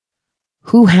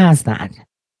 Who has that?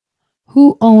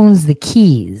 Who owns the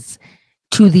keys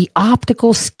to the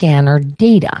optical scanner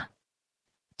data,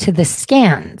 to the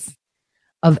scans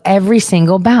of every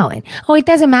single ballot? Oh, it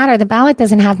doesn't matter. The ballot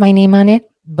doesn't have my name on it,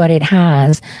 but it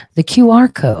has the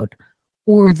QR code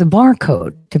or the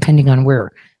barcode, depending on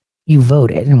where you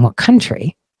voted and what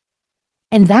country.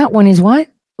 And that one is what?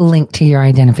 Linked to your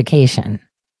identification.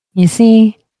 You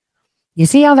see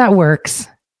how that works?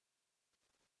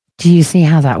 Do you see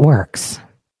how that works?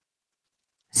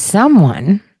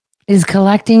 someone is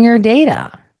collecting your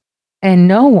data and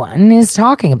no one is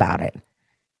talking about it.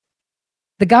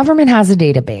 The government has a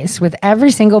database with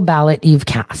every single ballot you've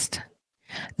cast.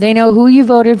 They know who you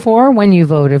voted for, when you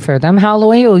voted for them, how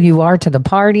loyal you are to the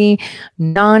party,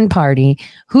 non-party,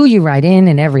 who you write in,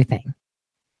 and everything.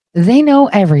 They know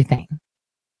everything.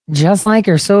 Just like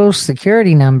your social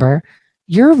security number,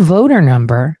 your voter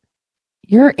number,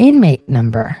 your inmate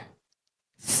number.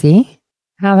 See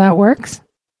how that works?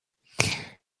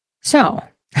 So,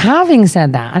 having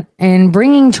said that, and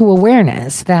bringing to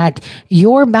awareness that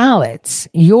your ballots,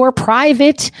 your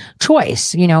private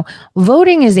choice,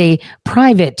 voting is a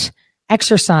private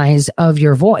exercise of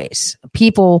your voice.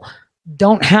 People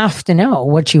don't have to know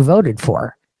what you voted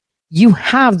for. You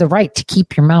have the right to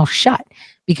keep your mouth shut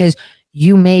because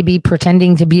you may be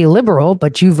pretending to be a liberal,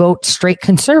 but you vote straight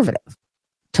conservative.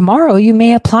 Tomorrow, you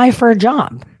may apply for a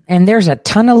job, and there's a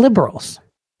ton of liberals.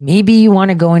 Maybe you want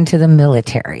to go into the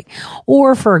military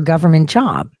or for a government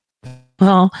job.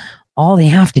 Well, all they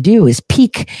have to do is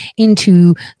peek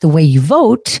into the way you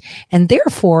vote, and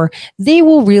therefore they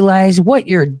will realize what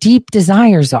your deep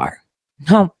desires are.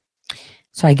 So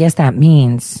I guess that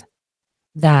means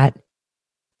that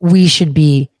we should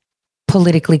be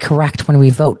politically correct when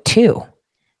we vote too,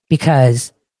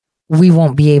 because we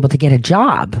won't be able to get a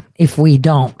job if we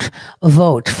don't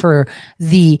vote for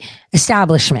the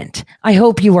establishment. I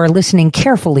hope you are listening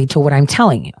carefully to what I'm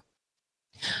telling you.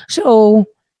 So,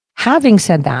 having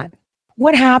said that,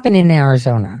 what happened in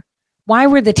Arizona? Why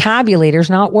were the tabulators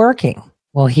not working?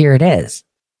 Well, here it is.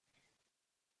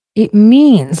 It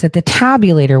means that the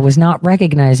tabulator was not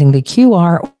recognizing the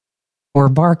QR or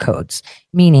barcodes,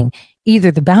 meaning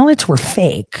either the ballots were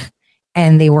fake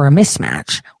and they were a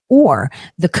mismatch, or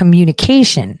the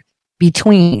communication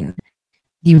between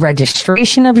the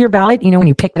registration of your ballot, when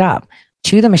you pick it up,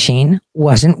 to the machine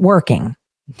wasn't working.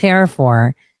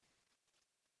 Therefore,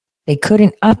 they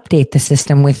couldn't update the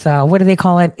system with, what do they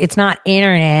call it? It's not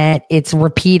internet, it's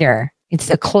repeater. It's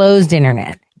a closed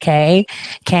internet. Okay.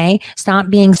 Stop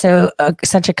being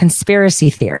such a conspiracy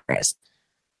theorist.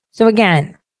 So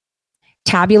again,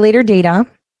 tabulator data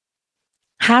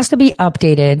has to be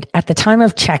updated at the time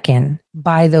of check-in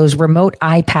by those remote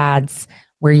iPads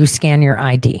where you scan your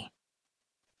ID.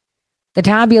 The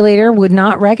tabulator would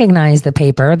not recognize the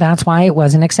paper. That's why it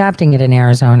wasn't accepting it in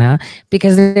Arizona,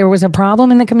 because there was a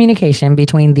problem in the communication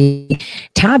between the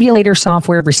tabulator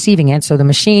software receiving it, so the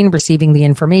machine receiving the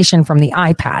information from the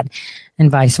iPad, and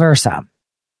vice versa.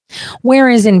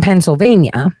 Whereas in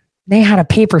Pennsylvania, they had a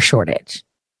paper shortage,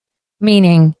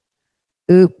 meaning,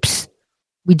 oops,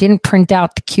 we didn't print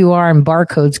out the QR and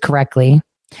barcodes correctly.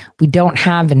 We don't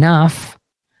have enough,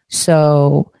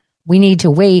 so we need to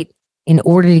wait in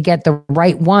order to get the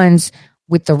right ones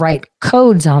with the right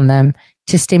codes on them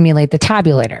to stimulate the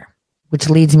tabulator,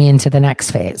 which leads me into the next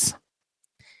phase.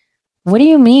 What do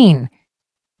you mean,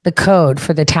 the code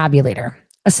for the tabulator?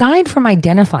 Aside from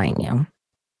identifying you,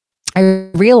 I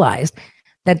realized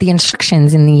that the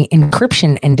instructions in the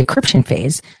encryption and decryption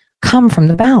phase come from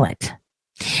the ballot.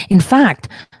 In fact,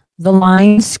 the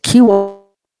lines QR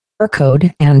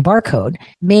code and barcode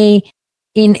may,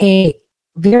 in a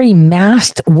very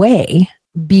masked way,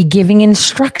 be giving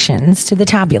instructions to the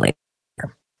tabulator.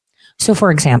 So, for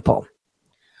example,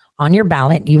 on your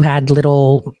ballot, you had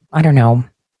little,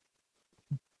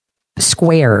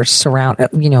 squares bordering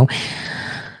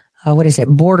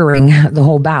the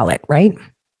whole ballot, right?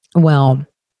 Well,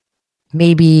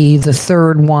 maybe the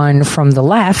third one from the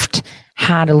left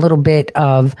had a little bit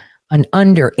of an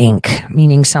under ink,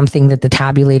 meaning something that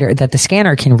the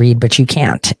scanner can read, but you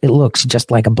can't. It looks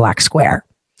just like a black square.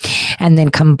 And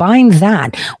then combine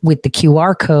that with the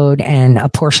QR code and a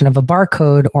portion of a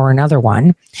barcode or another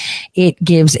one. It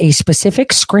gives a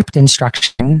specific script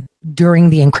instruction during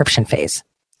the encryption phase.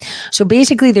 So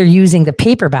basically they're using the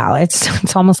paper ballots.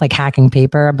 It's almost like hacking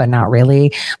paper, but not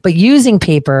really, but using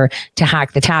paper to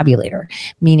hack the tabulator,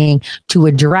 meaning to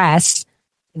address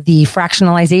the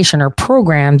fractionalization or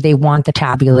program they want the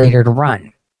tabulator to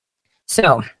run.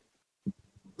 So,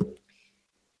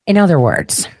 in other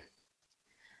words,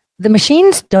 the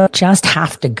machines don't just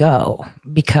have to go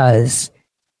because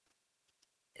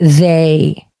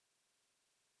they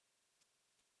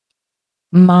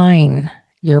mine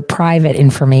your private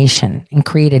information and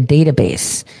create a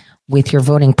database with your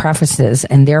voting preferences,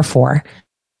 and therefore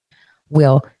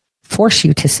will force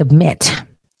you to submit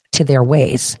to their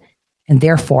ways, and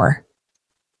therefore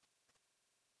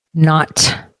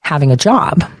not having a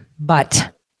job,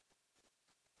 but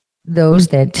those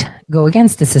that go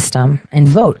against the system and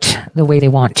vote the way they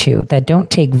want to, that don't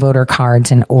take voter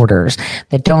cards and orders,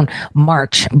 that don't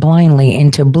march blindly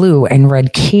into blue and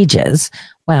red cages,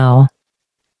 well,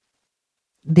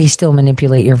 they still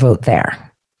manipulate your vote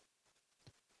there.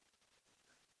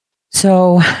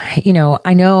 So,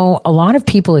 I know a lot of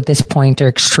people at this point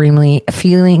are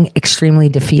feeling extremely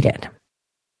defeated.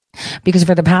 Because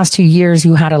for the past 2 years,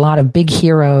 you had a lot of big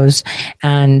heroes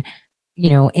and,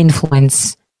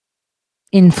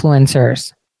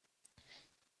 influencers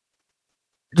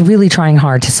really trying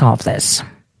hard to solve this.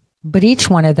 But each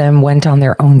one of them went on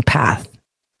their own path.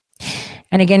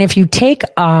 And again, if you take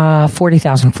a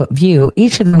 40,000 foot view,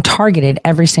 each of them targeted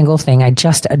every single thing I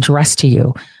just addressed to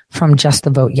you from Just the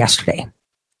Vote yesterday.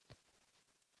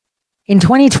 In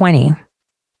 2020,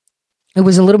 it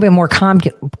was a little bit more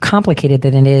complicated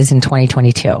than it is in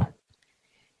 2022.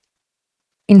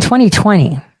 In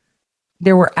 2020,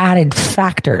 there were added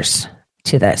factors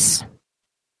to this.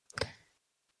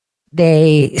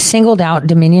 They singled out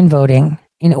Dominion voting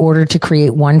in order to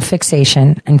create one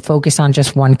fixation and focus on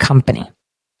just one company.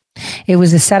 It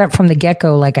was a setup from the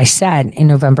get-go, like I said, in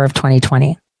November of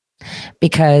 2020,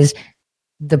 because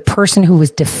the person who was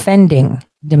defending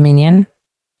Dominion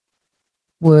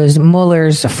was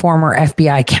Mueller's former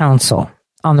FBI counsel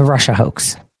on the Russia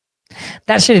hoax.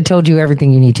 That should have told you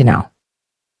everything you need to know.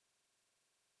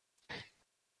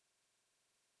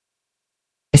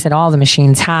 I said all the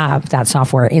machines have that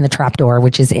software in the trapdoor,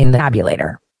 which is in the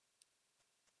tabulator.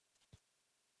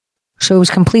 So it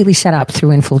was completely set up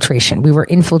through infiltration. We were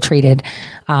infiltrated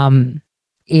in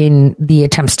the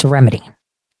attempts to remedy.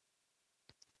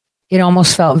 It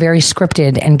almost felt very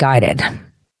scripted and guided.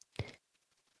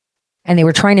 And they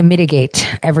were trying to mitigate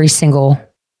every single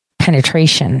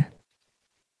penetration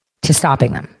to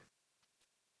stopping them.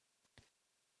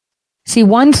 See,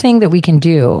 one thing that we can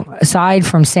do, aside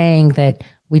from saying that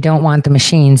we don't want the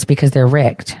machines because they're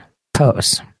rigged,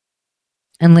 pose.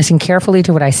 And listen carefully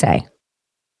to what I say.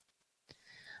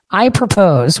 I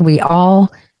propose we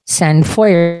all send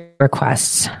FOIA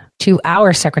requests to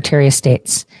our Secretary of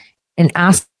States and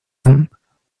ask them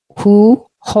who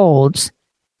holds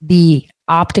the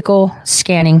optical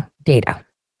scanning data.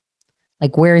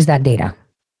 Like, where is that data?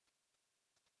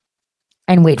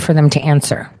 And wait for them to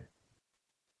answer.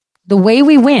 The way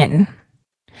we win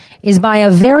is by a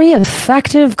very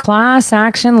effective class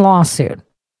action lawsuit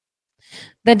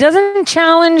that doesn't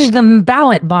challenge the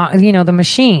ballot box, the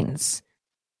machines,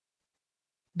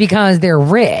 because they're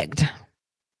rigged,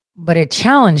 but it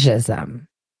challenges them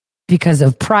because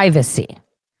of privacy.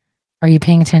 Are you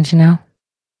paying attention now?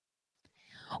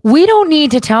 We don't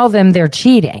need to tell them they're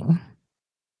cheating.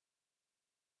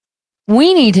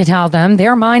 We need to tell them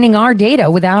they're mining our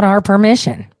data without our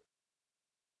permission.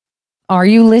 Are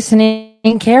you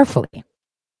listening carefully?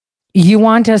 You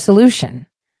want a solution.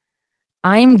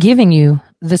 I'm giving you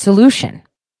the solution.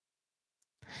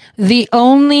 The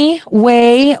only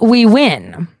way we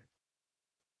win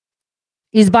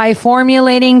is by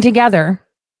formulating together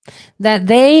that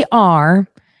they are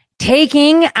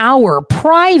taking our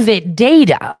private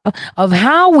data of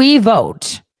how we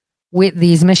vote with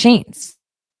these machines.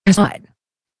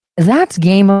 That's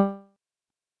game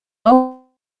over.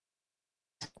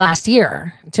 Last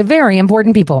year to very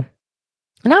important people.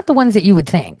 Not the ones that you would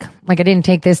think. Like, I didn't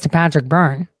take this to Patrick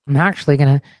Byrne. I'm actually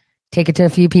going to take it to a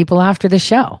few people after the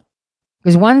show.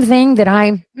 There's one thing that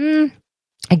I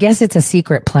guess it's a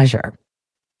secret pleasure.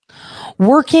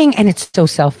 Working, and it's so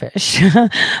selfish,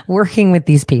 working with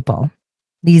these people,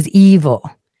 these evil,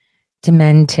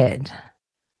 demented,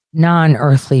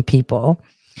 non-earthly people,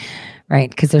 right?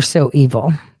 Because they're so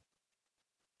evil,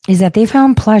 is that they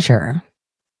found pleasure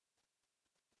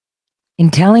in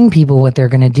telling people what they're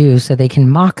going to do so they can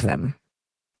mock them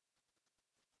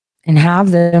and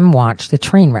have them watch the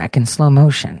train wreck in slow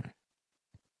motion.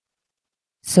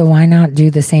 So why not do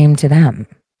the same to them?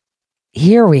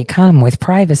 Here we come with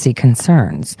privacy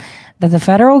concerns that the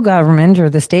federal government or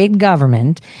the state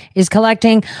government is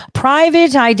collecting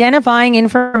private identifying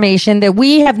information that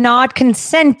we have not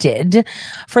consented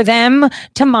for them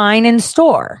to mine and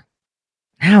store.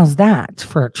 How's that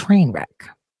for a train wreck?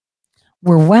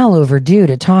 We're well overdue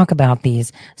to talk about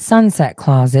these sunset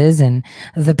clauses and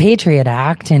the Patriot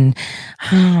Act. And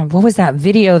what was that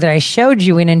video that I showed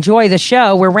you in Enjoy the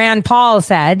Show where Rand Paul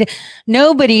said,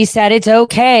 nobody said it's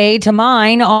okay to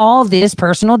mine all this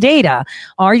personal data.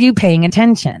 Are you paying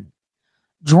attention?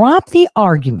 Drop the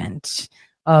argument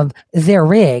of they're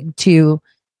rigged to,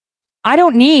 I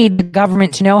don't need the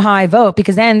government to know how I vote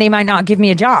because then they might not give me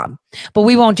a job, but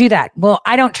we won't do that. Well,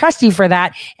 I don't trust you for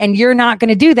that. And you're not going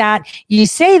to do that. You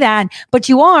say that, but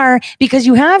you are because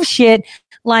you have shit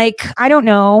like, I don't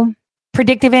know,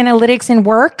 predictive analytics in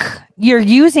work. You're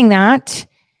using that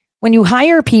when you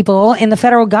hire people in the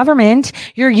federal government.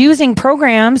 You're using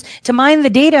programs to mine the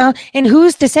data. And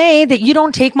who's to say that you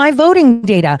don't take my voting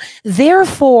data?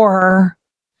 Therefore,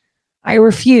 I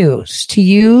refuse to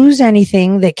use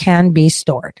anything that can be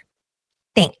stored.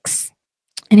 Thanks.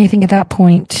 Anything at that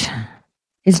point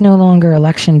is no longer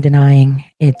election denying.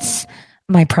 It's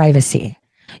my privacy.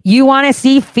 You want to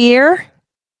see fear?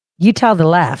 You tell the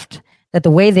left that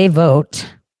the way they vote,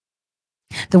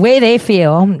 the way they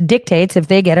feel dictates if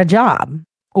they get a job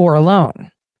or a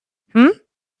loan.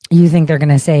 You think they're going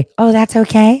to say, oh, that's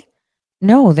okay?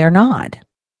 No, they're not.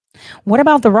 What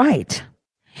about the right?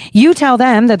 You tell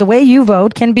them that the way you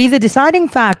vote can be the deciding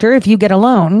factor if you get a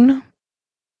loan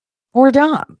or a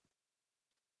job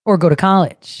or go to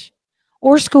college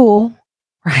or school.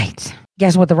 Right.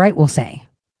 Guess what the right will say?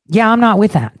 Yeah, I'm not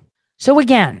with that. So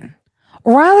again,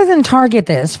 rather than target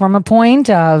this from a point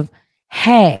of,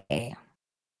 hey,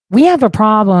 we have a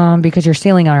problem because you're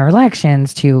stealing our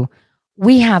elections, to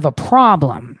we have a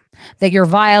problem that you're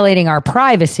violating our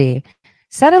privacy,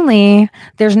 suddenly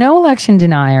there's no election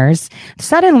deniers.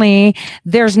 Suddenly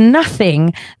there's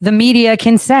nothing the media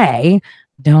can say.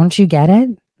 Don't you get it?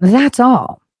 That's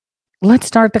all. Let's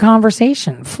start the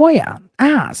conversation. FOIA,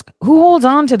 ask, who holds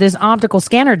on to this optical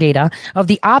scanner data of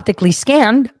the optically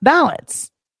scanned ballots?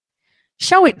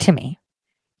 Show it to me.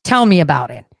 Tell me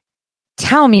about it.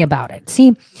 Tell me about it.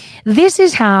 See, this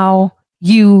is how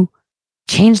you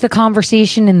change the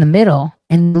conversation in the middle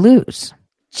and lose.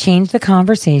 Change the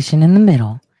conversation in the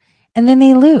middle and then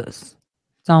they lose.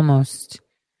 It's almost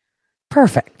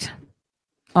perfect.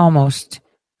 Almost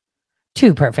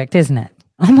too perfect, isn't it?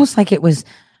 Almost like it was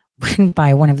written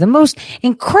by one of the most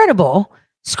incredible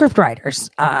scriptwriters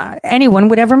anyone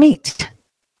would ever meet.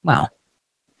 Well,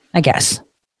 I guess.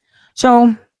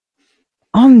 So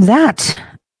on that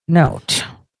note,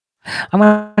 I'm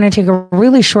going to take a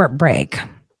really short break.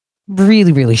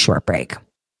 Really short break.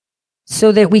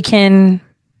 So that we can,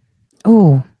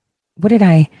 how do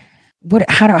I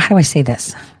say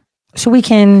this? So we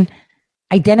can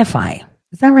identify.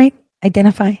 Is that right?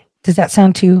 Identify? Does that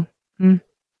sound too,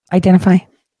 identify?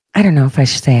 I don't know if I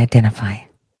should say identify.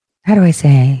 How do I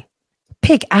say?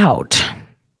 Pick out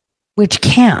which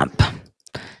camp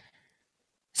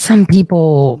some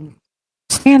people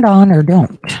stand on or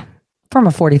don't, from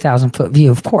a 40,000 foot view,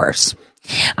 of course.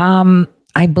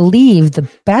 I believe the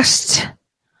best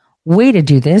way to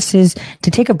do this is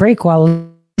to take a break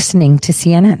while listening to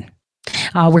CNN.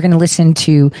 We're going to listen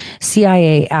to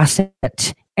CIA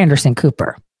asset Anderson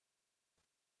Cooper.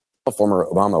 Former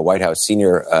Obama White House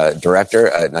senior director,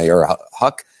 Nayyera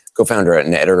Haq, co-founder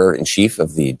and editor-in-chief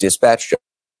of the Dispatch, Jeff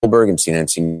Goldberg, and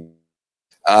CNN.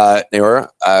 Nayyera,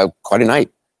 quite a night.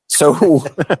 So,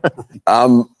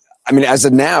 as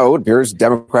of now, it appears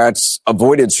Democrats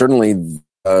avoided certainly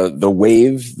the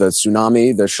wave, the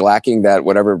tsunami, the shellacking, that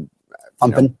whatever.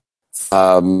 Pumping.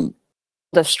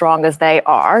 As strong as they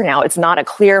are. Now, it's not a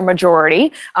clear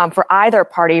majority for either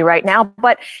party right now,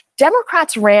 but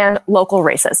Democrats ran local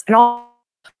races.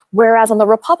 Whereas on the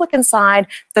Republican side,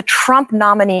 the Trump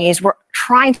nominees were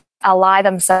trying to ally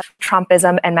themselves to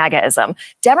Trumpism and MAGAism.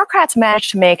 Democrats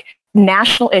managed to make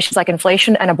national issues like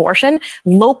inflation and abortion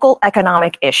local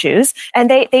economic issues, and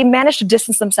they managed to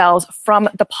distance themselves from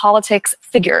the politics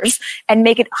figures and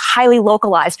make it highly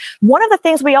localized. One of the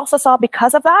things we also saw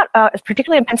because of that,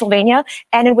 particularly in Pennsylvania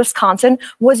and in Wisconsin,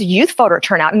 was youth voter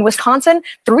turnout. In Wisconsin,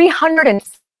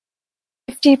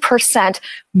 350%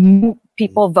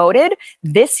 people voted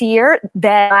this year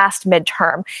than last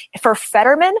midterm. For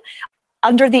Fetterman,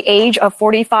 under the age of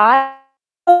 45,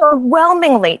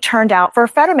 overwhelmingly turned out for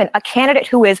Fetterman, a candidate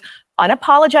who is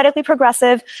unapologetically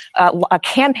progressive,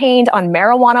 campaigned on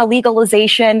marijuana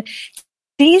legalization.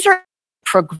 These are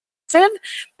progressive,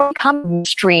 become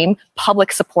mainstream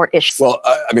public support issues. Well,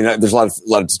 there's a lot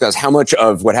to discuss. How much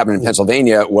of what happened in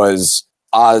Pennsylvania was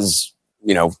Oz,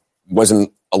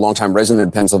 wasn't a longtime resident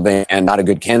of Pennsylvania and not a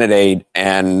good candidate?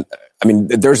 And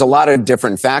there's a lot of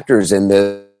different factors in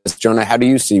this. Jonah, how do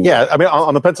you see? Yeah,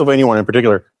 on the Pennsylvania one in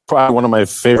particular, probably one of my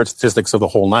favorite statistics of the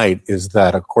whole night is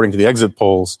that according to the exit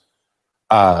polls,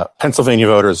 Pennsylvania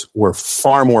voters were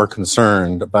far more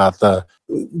concerned about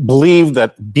believed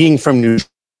that being from New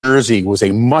Jersey was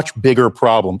a much bigger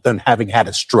problem than having had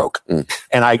a stroke.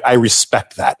 And I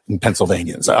respect that in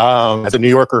Pennsylvanians. As a New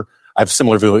Yorker, I have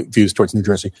similar views towards New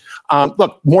Jersey.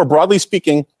 Look, more broadly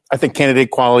speaking, I think candidate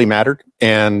quality mattered,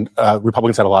 and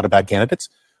Republicans had a lot of bad candidates.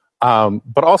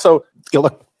 But also,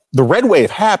 look, the red wave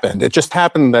happened. It just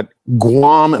happened that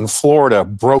Guam and Florida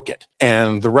broke it,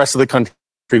 and the rest of the country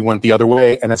went the other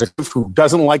way. And as a who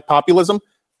doesn't like populism,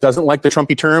 doesn't like the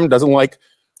Trumpy term, doesn't like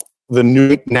the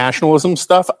new nationalism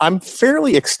stuff, I'm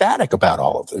fairly ecstatic about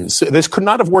all of this. This could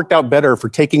not have worked out better for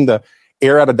taking the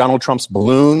air out of Donald Trump's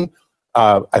balloon.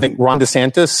 I think Ron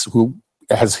DeSantis, who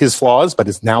has his flaws, but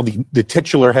is now the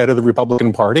titular head of the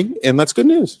Republican Party, and that's good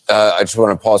news. I just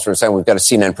want to pause for a second. We've got a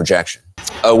CNN projection.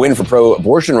 A win for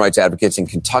pro-abortion rights advocates in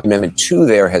Kentucky. Amendment 2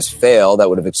 there has failed. That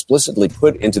would have explicitly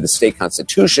put into the state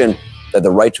constitution that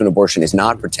the right to an abortion is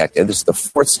not protected. This is the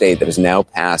fourth state that has now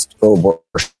passed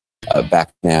pro-abortion.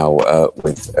 Back now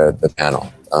with the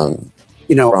panel.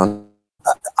 Ron?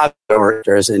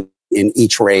 There's in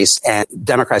each race, and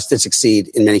Democrats did succeed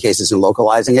in many cases in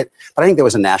localizing it. But I think there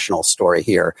was a national story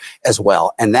here as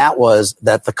well. And that was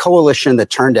that the coalition that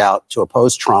turned out to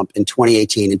oppose Trump in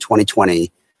 2018 and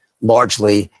 2020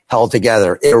 largely held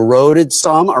together. It eroded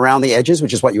some around the edges,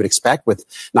 which is what you would expect with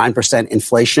 9%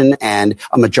 inflation and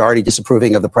a majority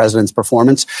disapproving of the president's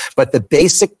performance. But the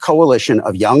basic coalition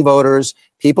of young voters,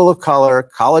 people of color,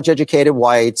 college-educated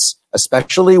whites,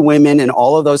 especially women in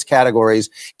all of those categories,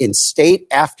 in state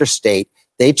after state,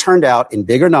 they turned out in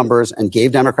bigger numbers and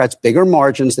gave Democrats bigger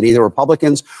margins than either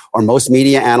Republicans or most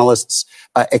media analysts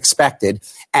expected.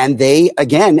 And they,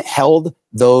 again, held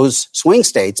those swing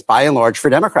states by and large for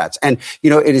Democrats. And,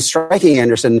 it is striking,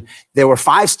 Anderson, there were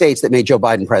 5 states that made Joe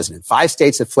Biden president, 5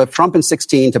 states that flipped Trump in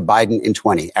 16 to Biden in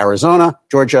 20, Arizona,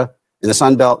 Georgia, in the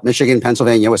Sun Belt, Michigan,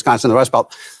 Pennsylvania, Wisconsin, the Rust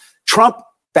Belt. Trump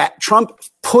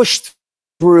pushed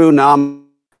through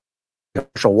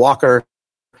Herschel Walker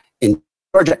in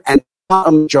Georgia and a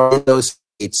majority of those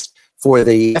states for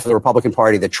the Republican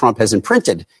Party that Trump has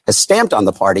stamped on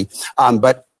the party.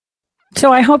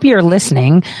 So I hope you're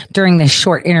listening during this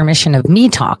short intermission of me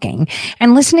talking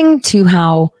and listening to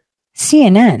how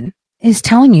CNN is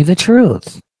telling you the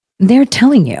truth. They're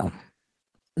telling you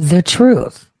the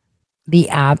truth, the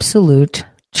absolute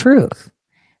truth.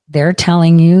 They're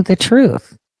telling you the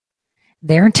truth.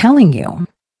 They're telling you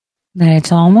that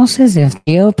it's almost as if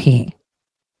GOP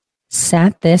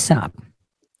set this up.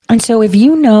 And so if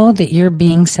you know that you're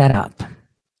being set up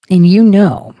and you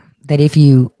know that if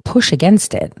you push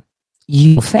against it,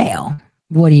 you fail,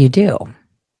 what do?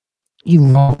 You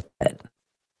roll with it.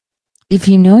 If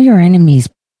you know your enemy's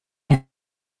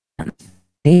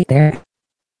there,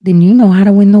 then you know how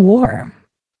to win the war.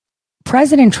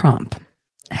 President Trump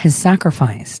has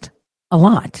sacrificed a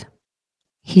lot.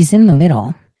 He's in the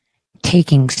middle,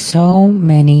 taking so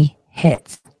many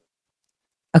hits.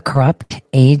 A corrupt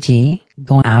AG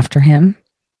going after him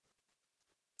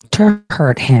to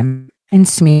hurt him and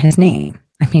smear his name.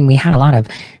 I mean, we had a lot of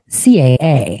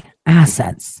CAA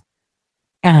assets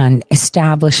and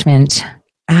establishment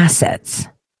assets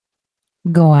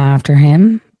go after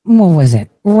him. What was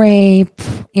it? Rape,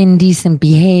 indecent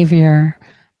behavior,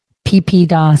 PP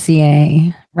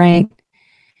dossier, right?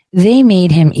 They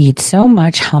made him eat so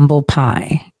much humble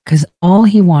pie because all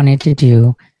he wanted to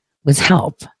do was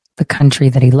help the country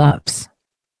that he loves.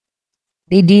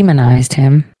 They demonized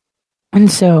him. And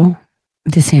so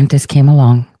DeSantis came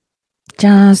along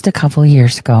just a couple of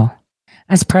years ago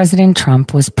as President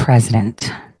Trump was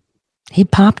president. He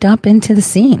popped up into the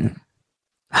scene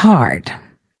hard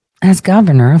as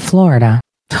governor of Florida,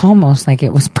 almost like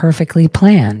it was perfectly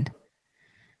planned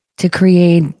to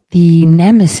create the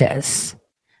nemesis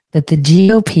that the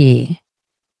GOP,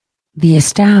 the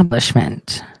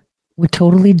establishment, would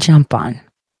totally jump on,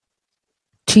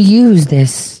 to use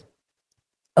this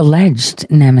alleged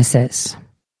nemesis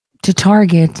to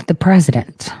target the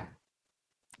president.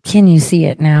 Can you see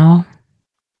it now?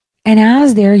 And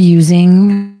as they're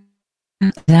using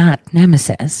that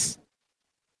nemesis,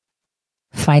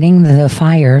 fighting the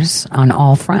fires on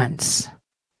all fronts,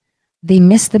 they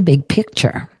miss the big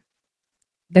picture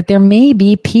that there may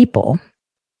be people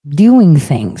doing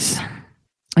things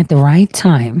at the right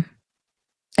time,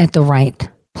 at the right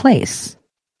place.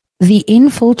 The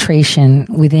infiltration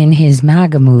within his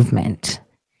MAGA movement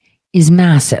is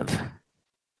massive.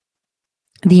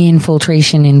 The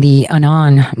infiltration in the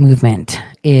Anon movement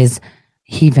is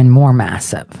even more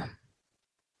massive.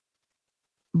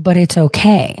 But it's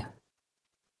okay.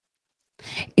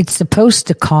 It's supposed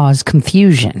to cause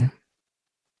confusion.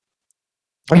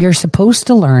 You're supposed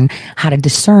to learn how to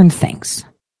discern things.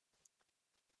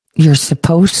 You're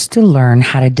supposed to learn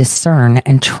how to discern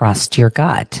and trust your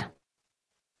gut.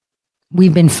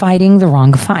 We've been fighting the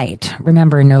wrong fight.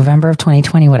 Remember in November of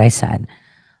 2020 what I said?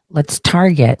 Let's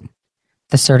target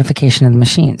the certification of the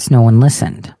machines. No one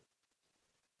listened.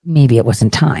 Maybe it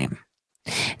wasn't time.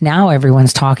 Now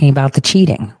everyone's talking about the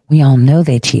cheating. We all know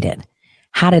they cheated.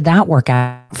 How did that work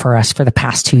out for us for the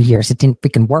past 2 years? It didn't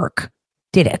freaking work,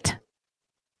 did it?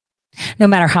 No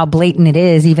matter how blatant it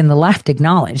is, even the left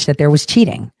acknowledged that there was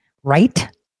cheating, right?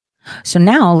 So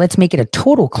now let's make it a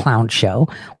total clown show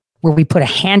where we put a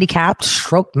handicapped,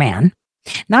 stroke man.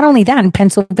 Not only that, in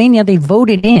Pennsylvania, they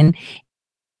voted in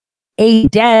a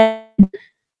dead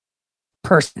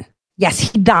person. Yes,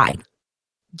 he died,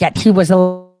 yet he was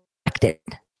elected.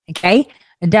 Okay?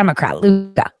 A Democrat,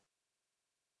 Luca.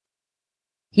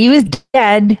 He was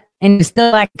dead and he's still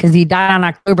elected because he died on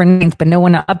October 9th, but no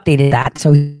one updated that,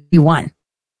 so he won.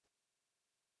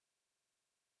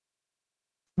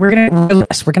 We're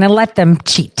gonna let them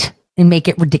cheat and make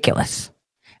it ridiculous.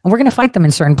 And we're gonna fight them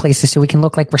in certain places so we can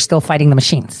look like we're still fighting the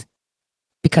machines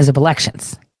because of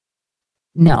elections.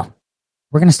 No.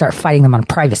 We're gonna start fighting them on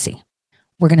privacy.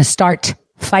 We're gonna start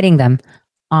fighting them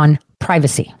on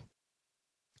privacy.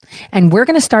 And we're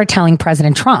gonna start telling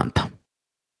President Trump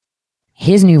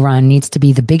his new run needs to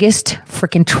be the biggest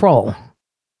freaking troll.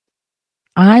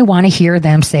 I want to hear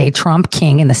them say Trump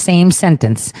king in the same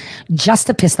sentence just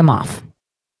to piss them off.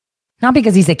 Not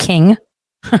because he's a king.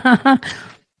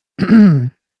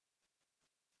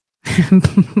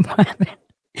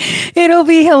 It'll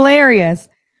be hilarious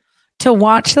to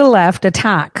watch the left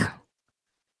attack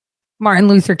Martin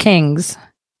Luther King's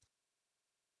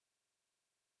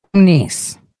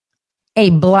niece,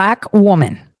 a black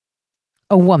woman,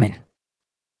 a woman.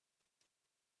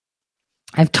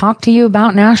 I've talked to you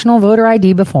about national voter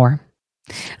ID before.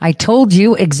 I told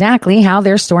you exactly how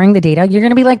they're storing the data. You're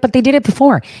going to be like, but they did it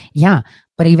before. Yeah,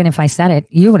 but even if I said it,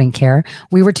 you wouldn't care.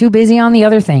 We were too busy on the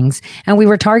other things, and we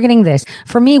were targeting this.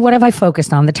 For me, what have I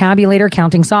focused on? The tabulator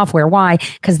counting software. Why?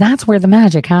 Because that's where the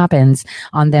magic happens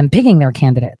on them picking their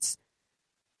candidates.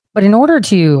 But in order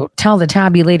to tell the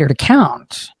tabulator to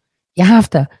count, you have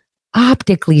to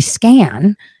optically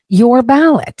scan your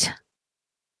ballot.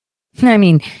 I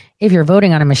mean, if you're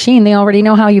voting on a machine, they already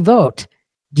know how you vote.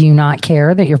 Do you not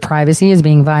care that your privacy is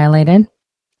being violated?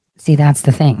 See, that's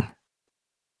the thing.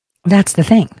 That's the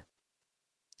thing.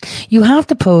 You have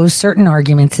to pose certain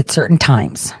arguments at certain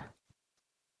times.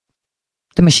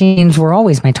 The machines were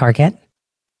always my target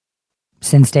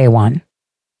since day one.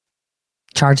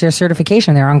 Charge their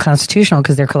certification. They're unconstitutional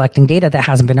because they're collecting data that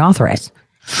hasn't been authorized.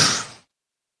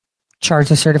 Charge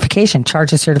the certification.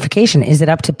 Charge the certification. Is it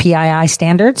up to PII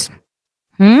standards?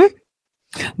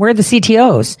 Where are the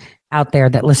CTOs out there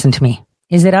that listen to me?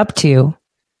 Is it up to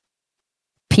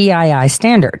PII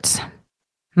standards?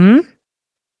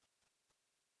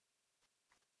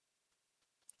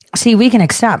 See, we can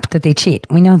accept that they cheat.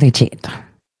 We know they cheat.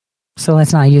 So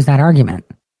let's not use that argument.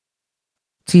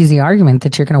 Let's use the argument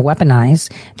that you're going to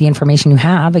weaponize the information you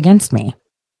have against me.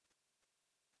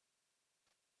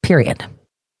 Period.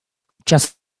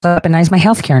 Just weaponize my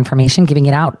healthcare information, giving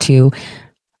it out to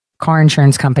car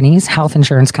insurance companies, health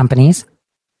insurance companies,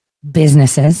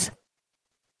 businesses.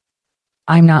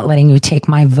 I'm not letting you take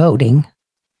my voting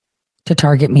to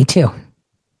target me too.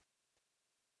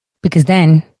 Because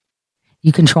then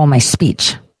you control my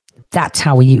speech. That's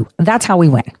how we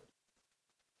win.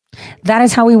 That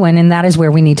is how we win, and that is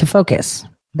where we need to focus.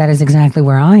 That is exactly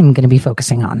where I'm going to be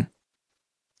focusing on.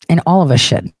 And all of us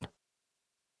should.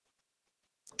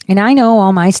 And I know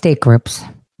all my state groups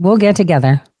will get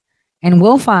together and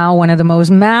we'll file one of the most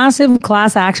massive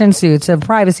class action suits of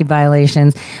privacy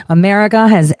violations America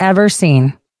has ever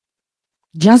seen.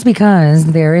 Just because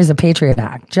there is a Patriot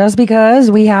Act, just because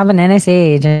we have an NSA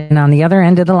agent on the other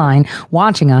end of the line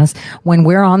watching us when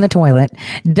we're on the toilet,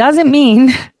 doesn't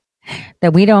mean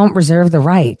that we don't reserve the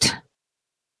right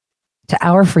to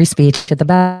our free speech at the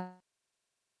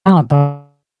ballot box,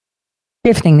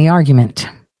 shifting the argument,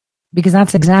 because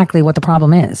that's exactly what the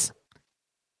problem is.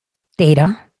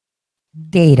 Data.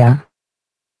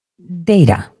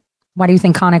 Why do you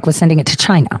think Koenig was sending it to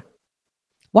China?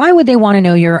 Why would they want to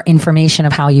know your information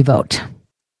of how you vote?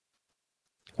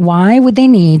 Why would they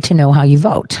need to know how you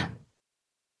vote?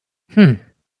 For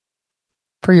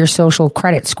your social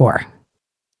credit score.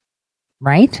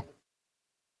 Right?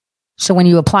 So when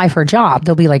you apply for a job,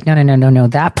 they'll be like, no.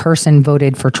 That person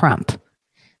voted for Trump.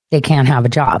 They can't have a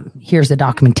job. Here's the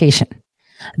documentation.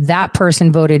 That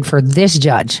person voted for this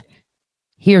judge.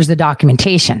 Here's the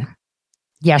documentation.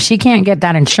 Yeah, she can't get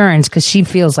that insurance because she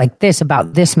feels like this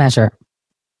about this measure.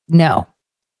 No.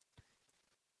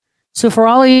 So for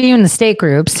all of you in the state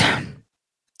groups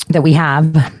that we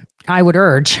have, I would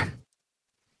urge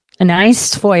a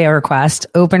nice FOIA request,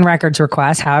 open records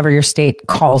request, however your state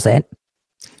calls it,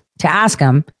 to ask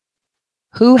them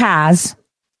who has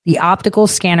the optical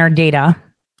scanner data.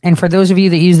 And for those of you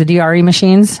that use the DRE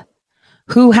machines,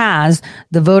 who has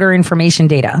the voter information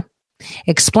data?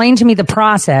 Explain to me the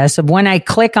process of when I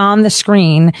click on the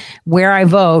screen where I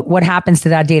vote, what happens to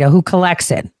that data? Who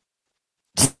collects it?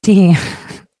 See,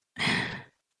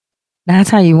 that's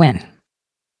how you win.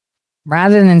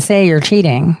 Rather than say you're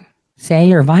cheating, say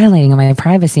you're violating my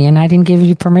privacy and I didn't give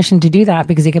you permission to do that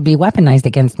because it could be weaponized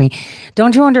against me.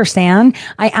 Don't you understand?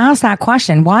 I asked that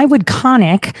question. Why would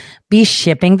Konnech be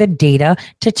shipping the data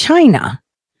to China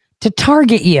to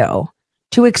target you,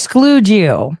 to exclude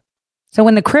you? So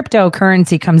when the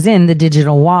cryptocurrency comes in, the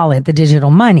digital wallet, the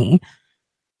digital money,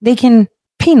 they can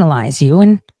penalize you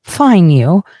and fine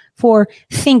you for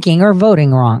thinking or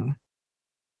voting wrong.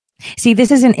 See,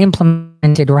 this isn't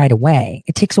implemented right away.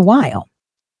 It takes a while.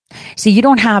 See, you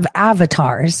don't have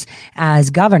avatars as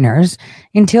governors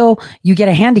until you get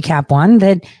a handicap one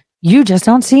that you just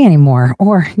don't see anymore,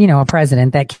 or, a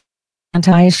president that can't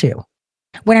tie a shoe.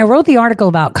 When I wrote the article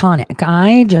about Konnech,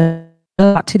 I just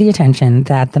brought to the attention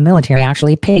that the military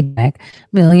actually paid back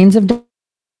millions of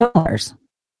dollars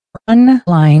for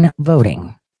online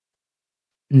voting.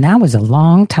 And that was a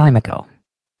long time ago.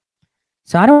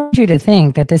 So I don't want you to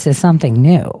think that this is something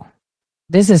new.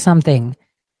 This is something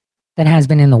that has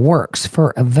been in the works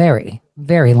for a very,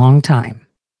 very long time.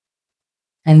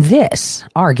 And this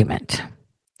argument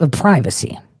of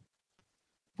privacy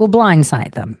will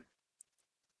blindside them.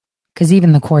 Because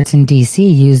even the courts in D.C.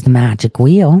 use the magic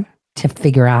wheel to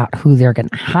figure out who they're going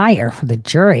to hire for the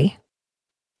jury.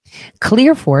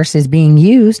 ClearForce is being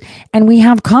used, and we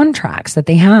have contracts that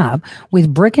they have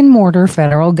with brick and mortar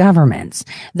federal governments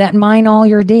that mine all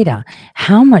your data.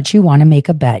 How much you want to make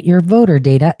a bet your voter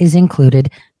data is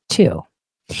included too.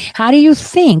 How do you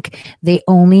think they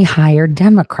only hire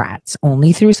Democrats?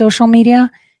 Only through social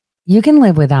media? You can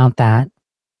live without that.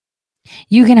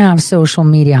 You can have social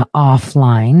media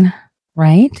offline,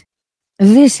 right?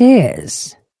 This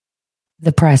is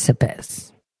the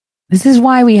precipice. This is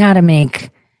why we had to make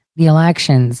the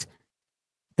elections,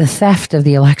 the theft of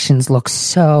the elections, look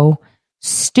so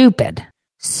stupid,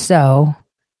 so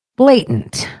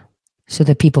blatant, so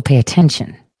that people pay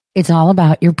attention. It's all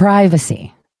about your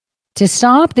privacy. To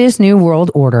stop this new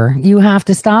world order, you have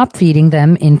to stop feeding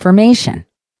them information.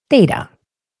 Data,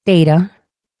 data,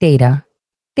 data,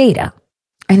 data.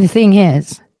 And the thing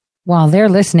is, while they're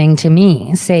listening to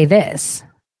me say this,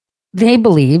 they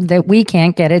believe that we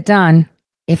can't get it done.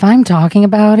 If I'm talking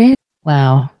about it,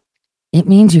 well, it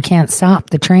means you can't stop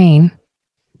the train.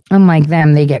 Unlike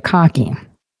them, they get cocky.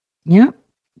 Yep,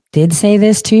 did say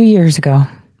this 2 years ago.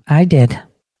 I did.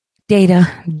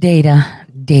 Data, data,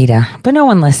 data. But no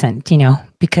one listened,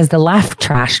 because the left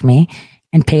trashed me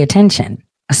and pay attention.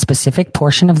 A specific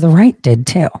portion of the right did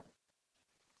too.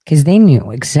 Because they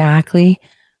knew exactly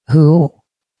who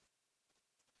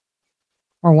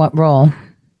or what role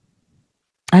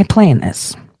I play in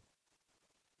this.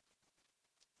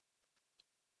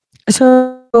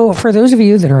 So for those of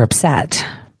you that are upset,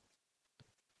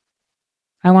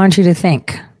 I want you to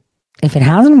think, if it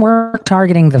hasn't worked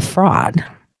targeting the fraud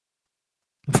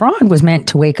was meant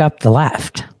to wake up the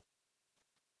left,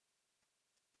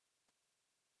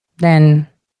 then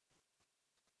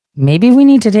maybe we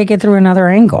need to take it through another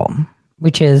angle,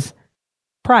 which is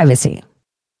privacy.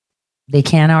 They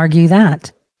can't argue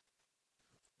that.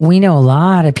 We know a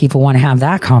lot of people want to have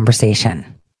that conversation.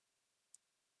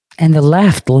 And the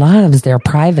left loves their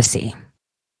privacy.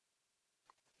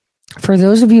 For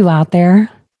those of you out there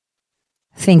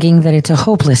thinking that it's a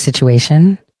hopeless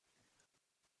situation,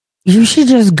 you should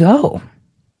just go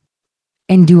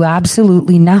and do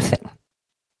absolutely nothing.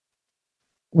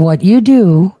 What you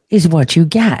do is what you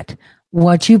get.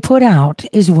 What you put out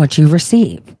is what you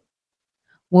receive.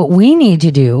 What we need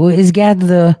to do is get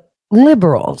the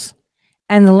liberals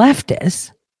and the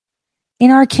leftists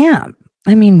in our camp.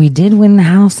 I mean, we did win the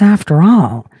House after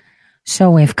all.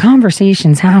 So if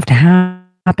conversations have to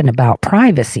happen about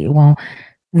privacy, well,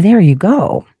 there you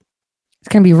go. It's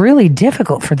going to be really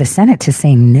difficult for the Senate to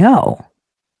say no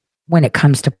when it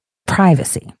comes to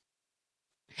privacy.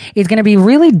 It's going to be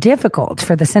really difficult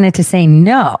for the Senate to say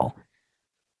no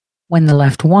when the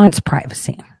left wants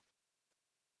privacy.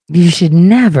 You should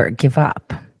never give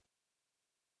up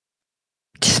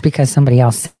just because somebody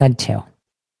else said to.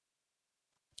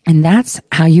 And that's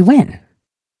how you win.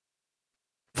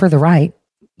 For the right,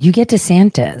 you get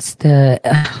DeSantis, the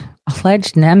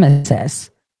alleged nemesis.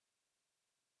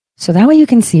 So that way you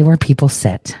can see where people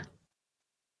sit.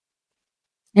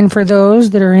 And for those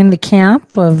that are in the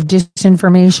camp of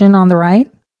disinformation on the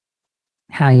right,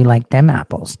 how you like them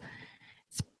apples.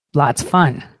 It's lots of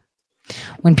fun.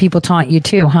 When people taunt you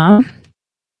too, huh?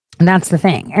 And that's the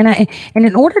thing. And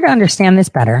in order to understand this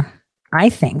better, I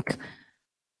think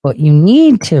what you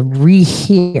need to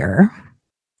rehear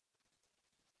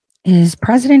is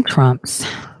President Trump's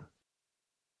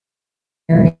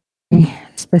very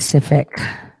specific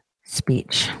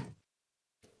speech.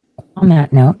 On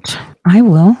that note, I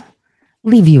will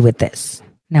leave you with this.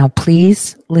 Now,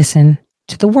 please listen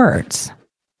to the words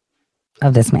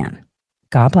of this man.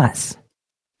 God bless.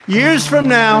 Years from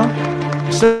now,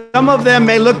 some of them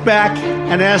may look back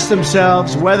and ask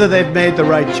themselves whether they've made the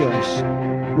right choice,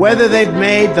 whether they've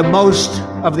made the most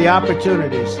of the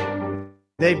opportunities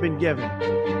they've been given.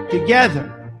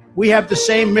 Together, we have the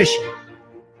same mission.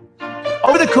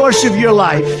 Over the course of your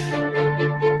life,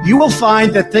 you will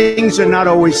find that things are not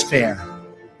always fair.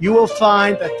 You will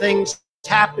find that things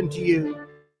happen to you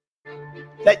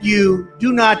that you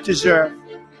do not deserve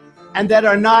and that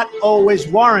are not always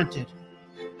warranted.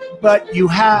 But you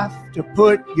have to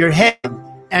put your head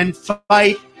and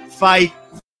fight, fight,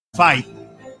 fight.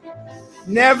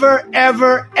 Never,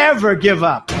 ever, ever give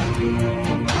up.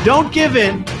 Don't give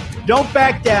in, don't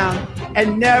back down,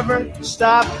 and never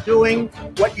stop doing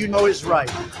what you know is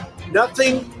right.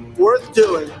 Nothing worth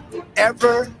doing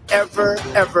ever, ever,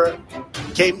 ever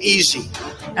came easy.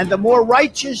 And the more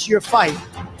righteous your fight,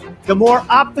 the more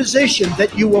opposition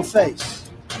that you will face.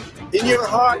 In your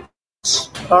hearts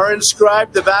are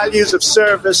inscribed the values of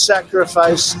service,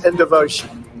 sacrifice, and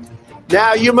devotion.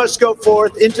 Now you must go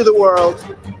forth into the world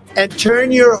and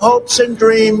turn your hopes and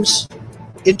dreams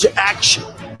into action.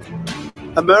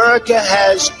 America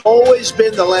has always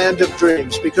been the land of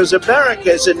dreams because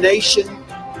America is a nation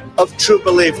of true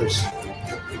believers.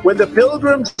 When the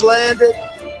Pilgrims landed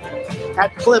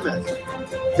at Plymouth,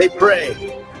 they prayed.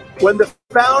 When the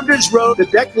founders wrote the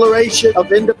Declaration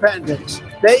of Independence,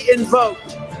 they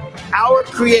invoked our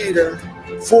Creator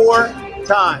 4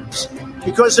 times.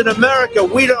 Because in America,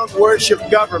 we don't worship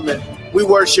government, we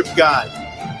worship God.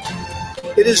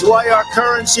 It is why our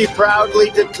currency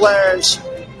proudly declares,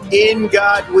 "In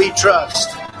God we trust."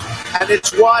 And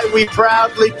it's why we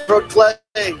proudly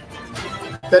proclaim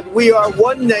that we are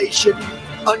one nation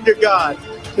under God.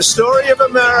 The story of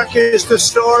America is the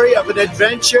story of an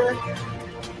adventure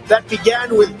that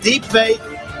began with deep faith,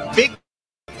 big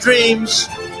dreams,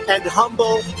 and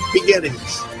humble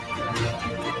beginnings.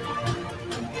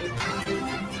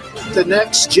 The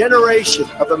next generation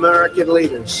of American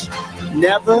leaders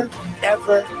never,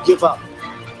 ever give up.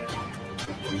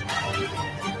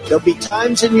 There'll be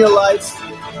times in your life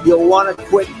you'll want to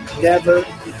quit. Never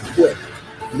quit.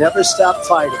 Never stop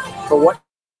fighting for what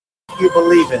you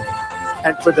believe in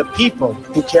and for the people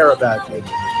who care about you.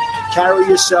 Carry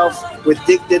yourself with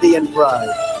dignity and pride.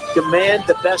 Demand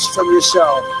the best from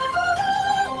yourself.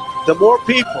 The more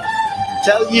people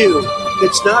tell you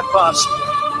it's not possible,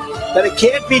 that it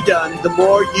can't be done, the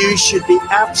more you should be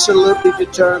absolutely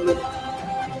determined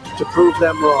to prove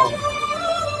them wrong.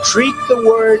 Treat the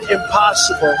word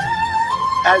impossible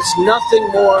as nothing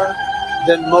more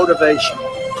than motivation.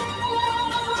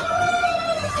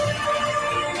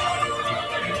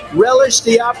 Relish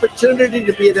the opportunity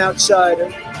to be an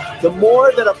outsider. The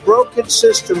more that a broken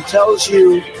system tells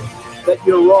you that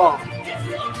you're wrong,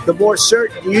 the more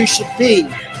certain you should be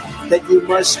that you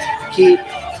must keep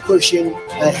pushing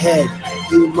ahead.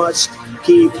 You must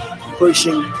keep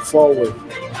pushing forward.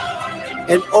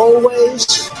 And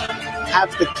always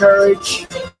have the courage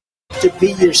to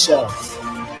be yourself.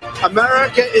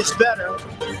 America is better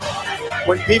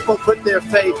when people put their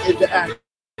faith into action.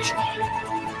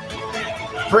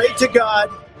 Pray to God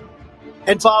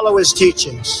and follow His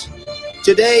teachings.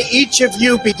 Today, each of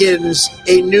you begins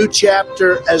a new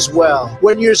chapter as well.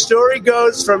 When your story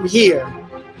goes from here,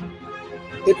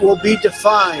 it will be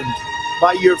defined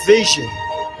by your vision,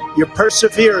 your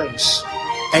perseverance,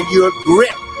 and your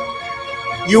grit.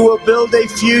 You will build a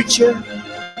future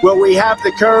where we have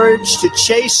the courage to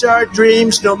chase our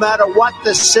dreams no matter what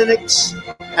the cynics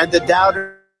and the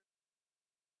doubters.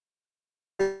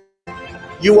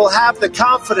 You will have the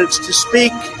confidence to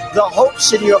speak the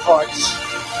hopes in your hearts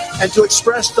and to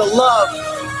express the love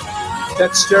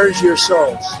that stirs your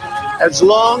souls. As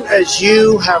long as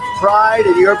you have pride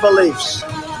in your beliefs,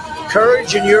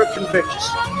 courage in your convictions,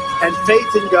 and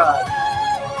faith in God,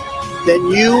 then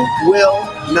you will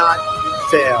not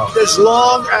fail. As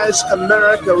long as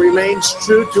America remains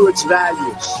true to its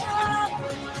values,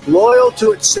 loyal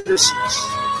to its citizens,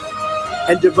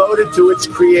 and devoted to its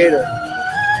Creator,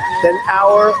 then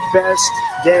our best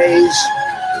days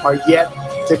are yet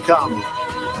to come.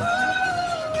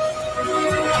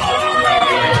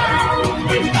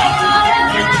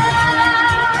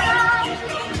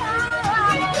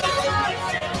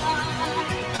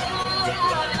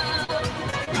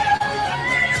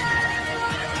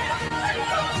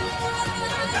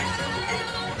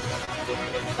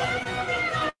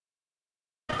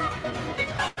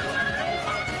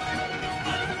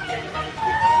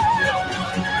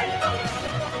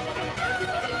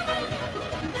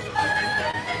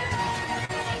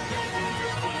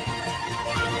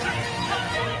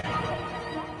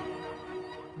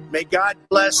 May God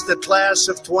bless the class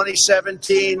of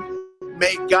 2017.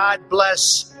 May God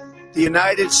bless the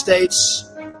United States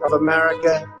of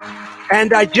America.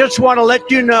 And I just want to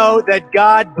let you know that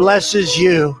God blesses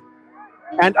you.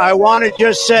 And I want to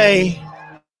just say,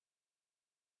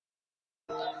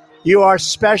 you are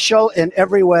special in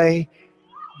every way.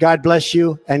 God bless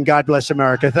you, and God bless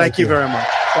America. Thank you very much.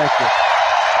 Thank you.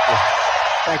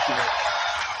 Thank you.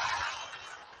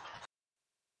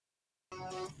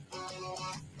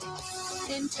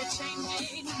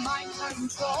 Interchanging mind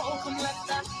control. Come let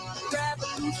the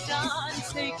revolution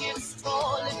take its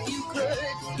toll. If you could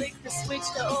flick the switch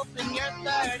to open your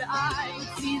third eye,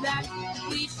 see that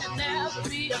we should never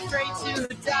be afraid to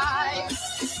die.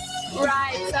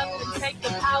 Rise up and take the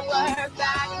power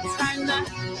back. Turn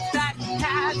the fat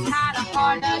cats had a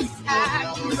heart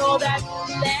attack. Know that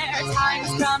their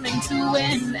time's coming to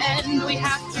an end. We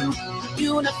have to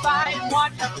unify and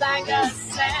watch our flag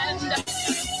ascend.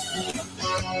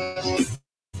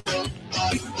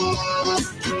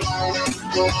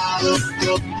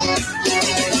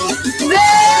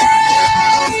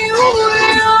 They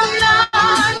will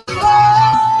not fall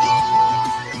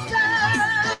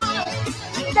down.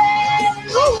 They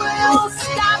will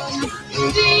stop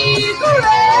the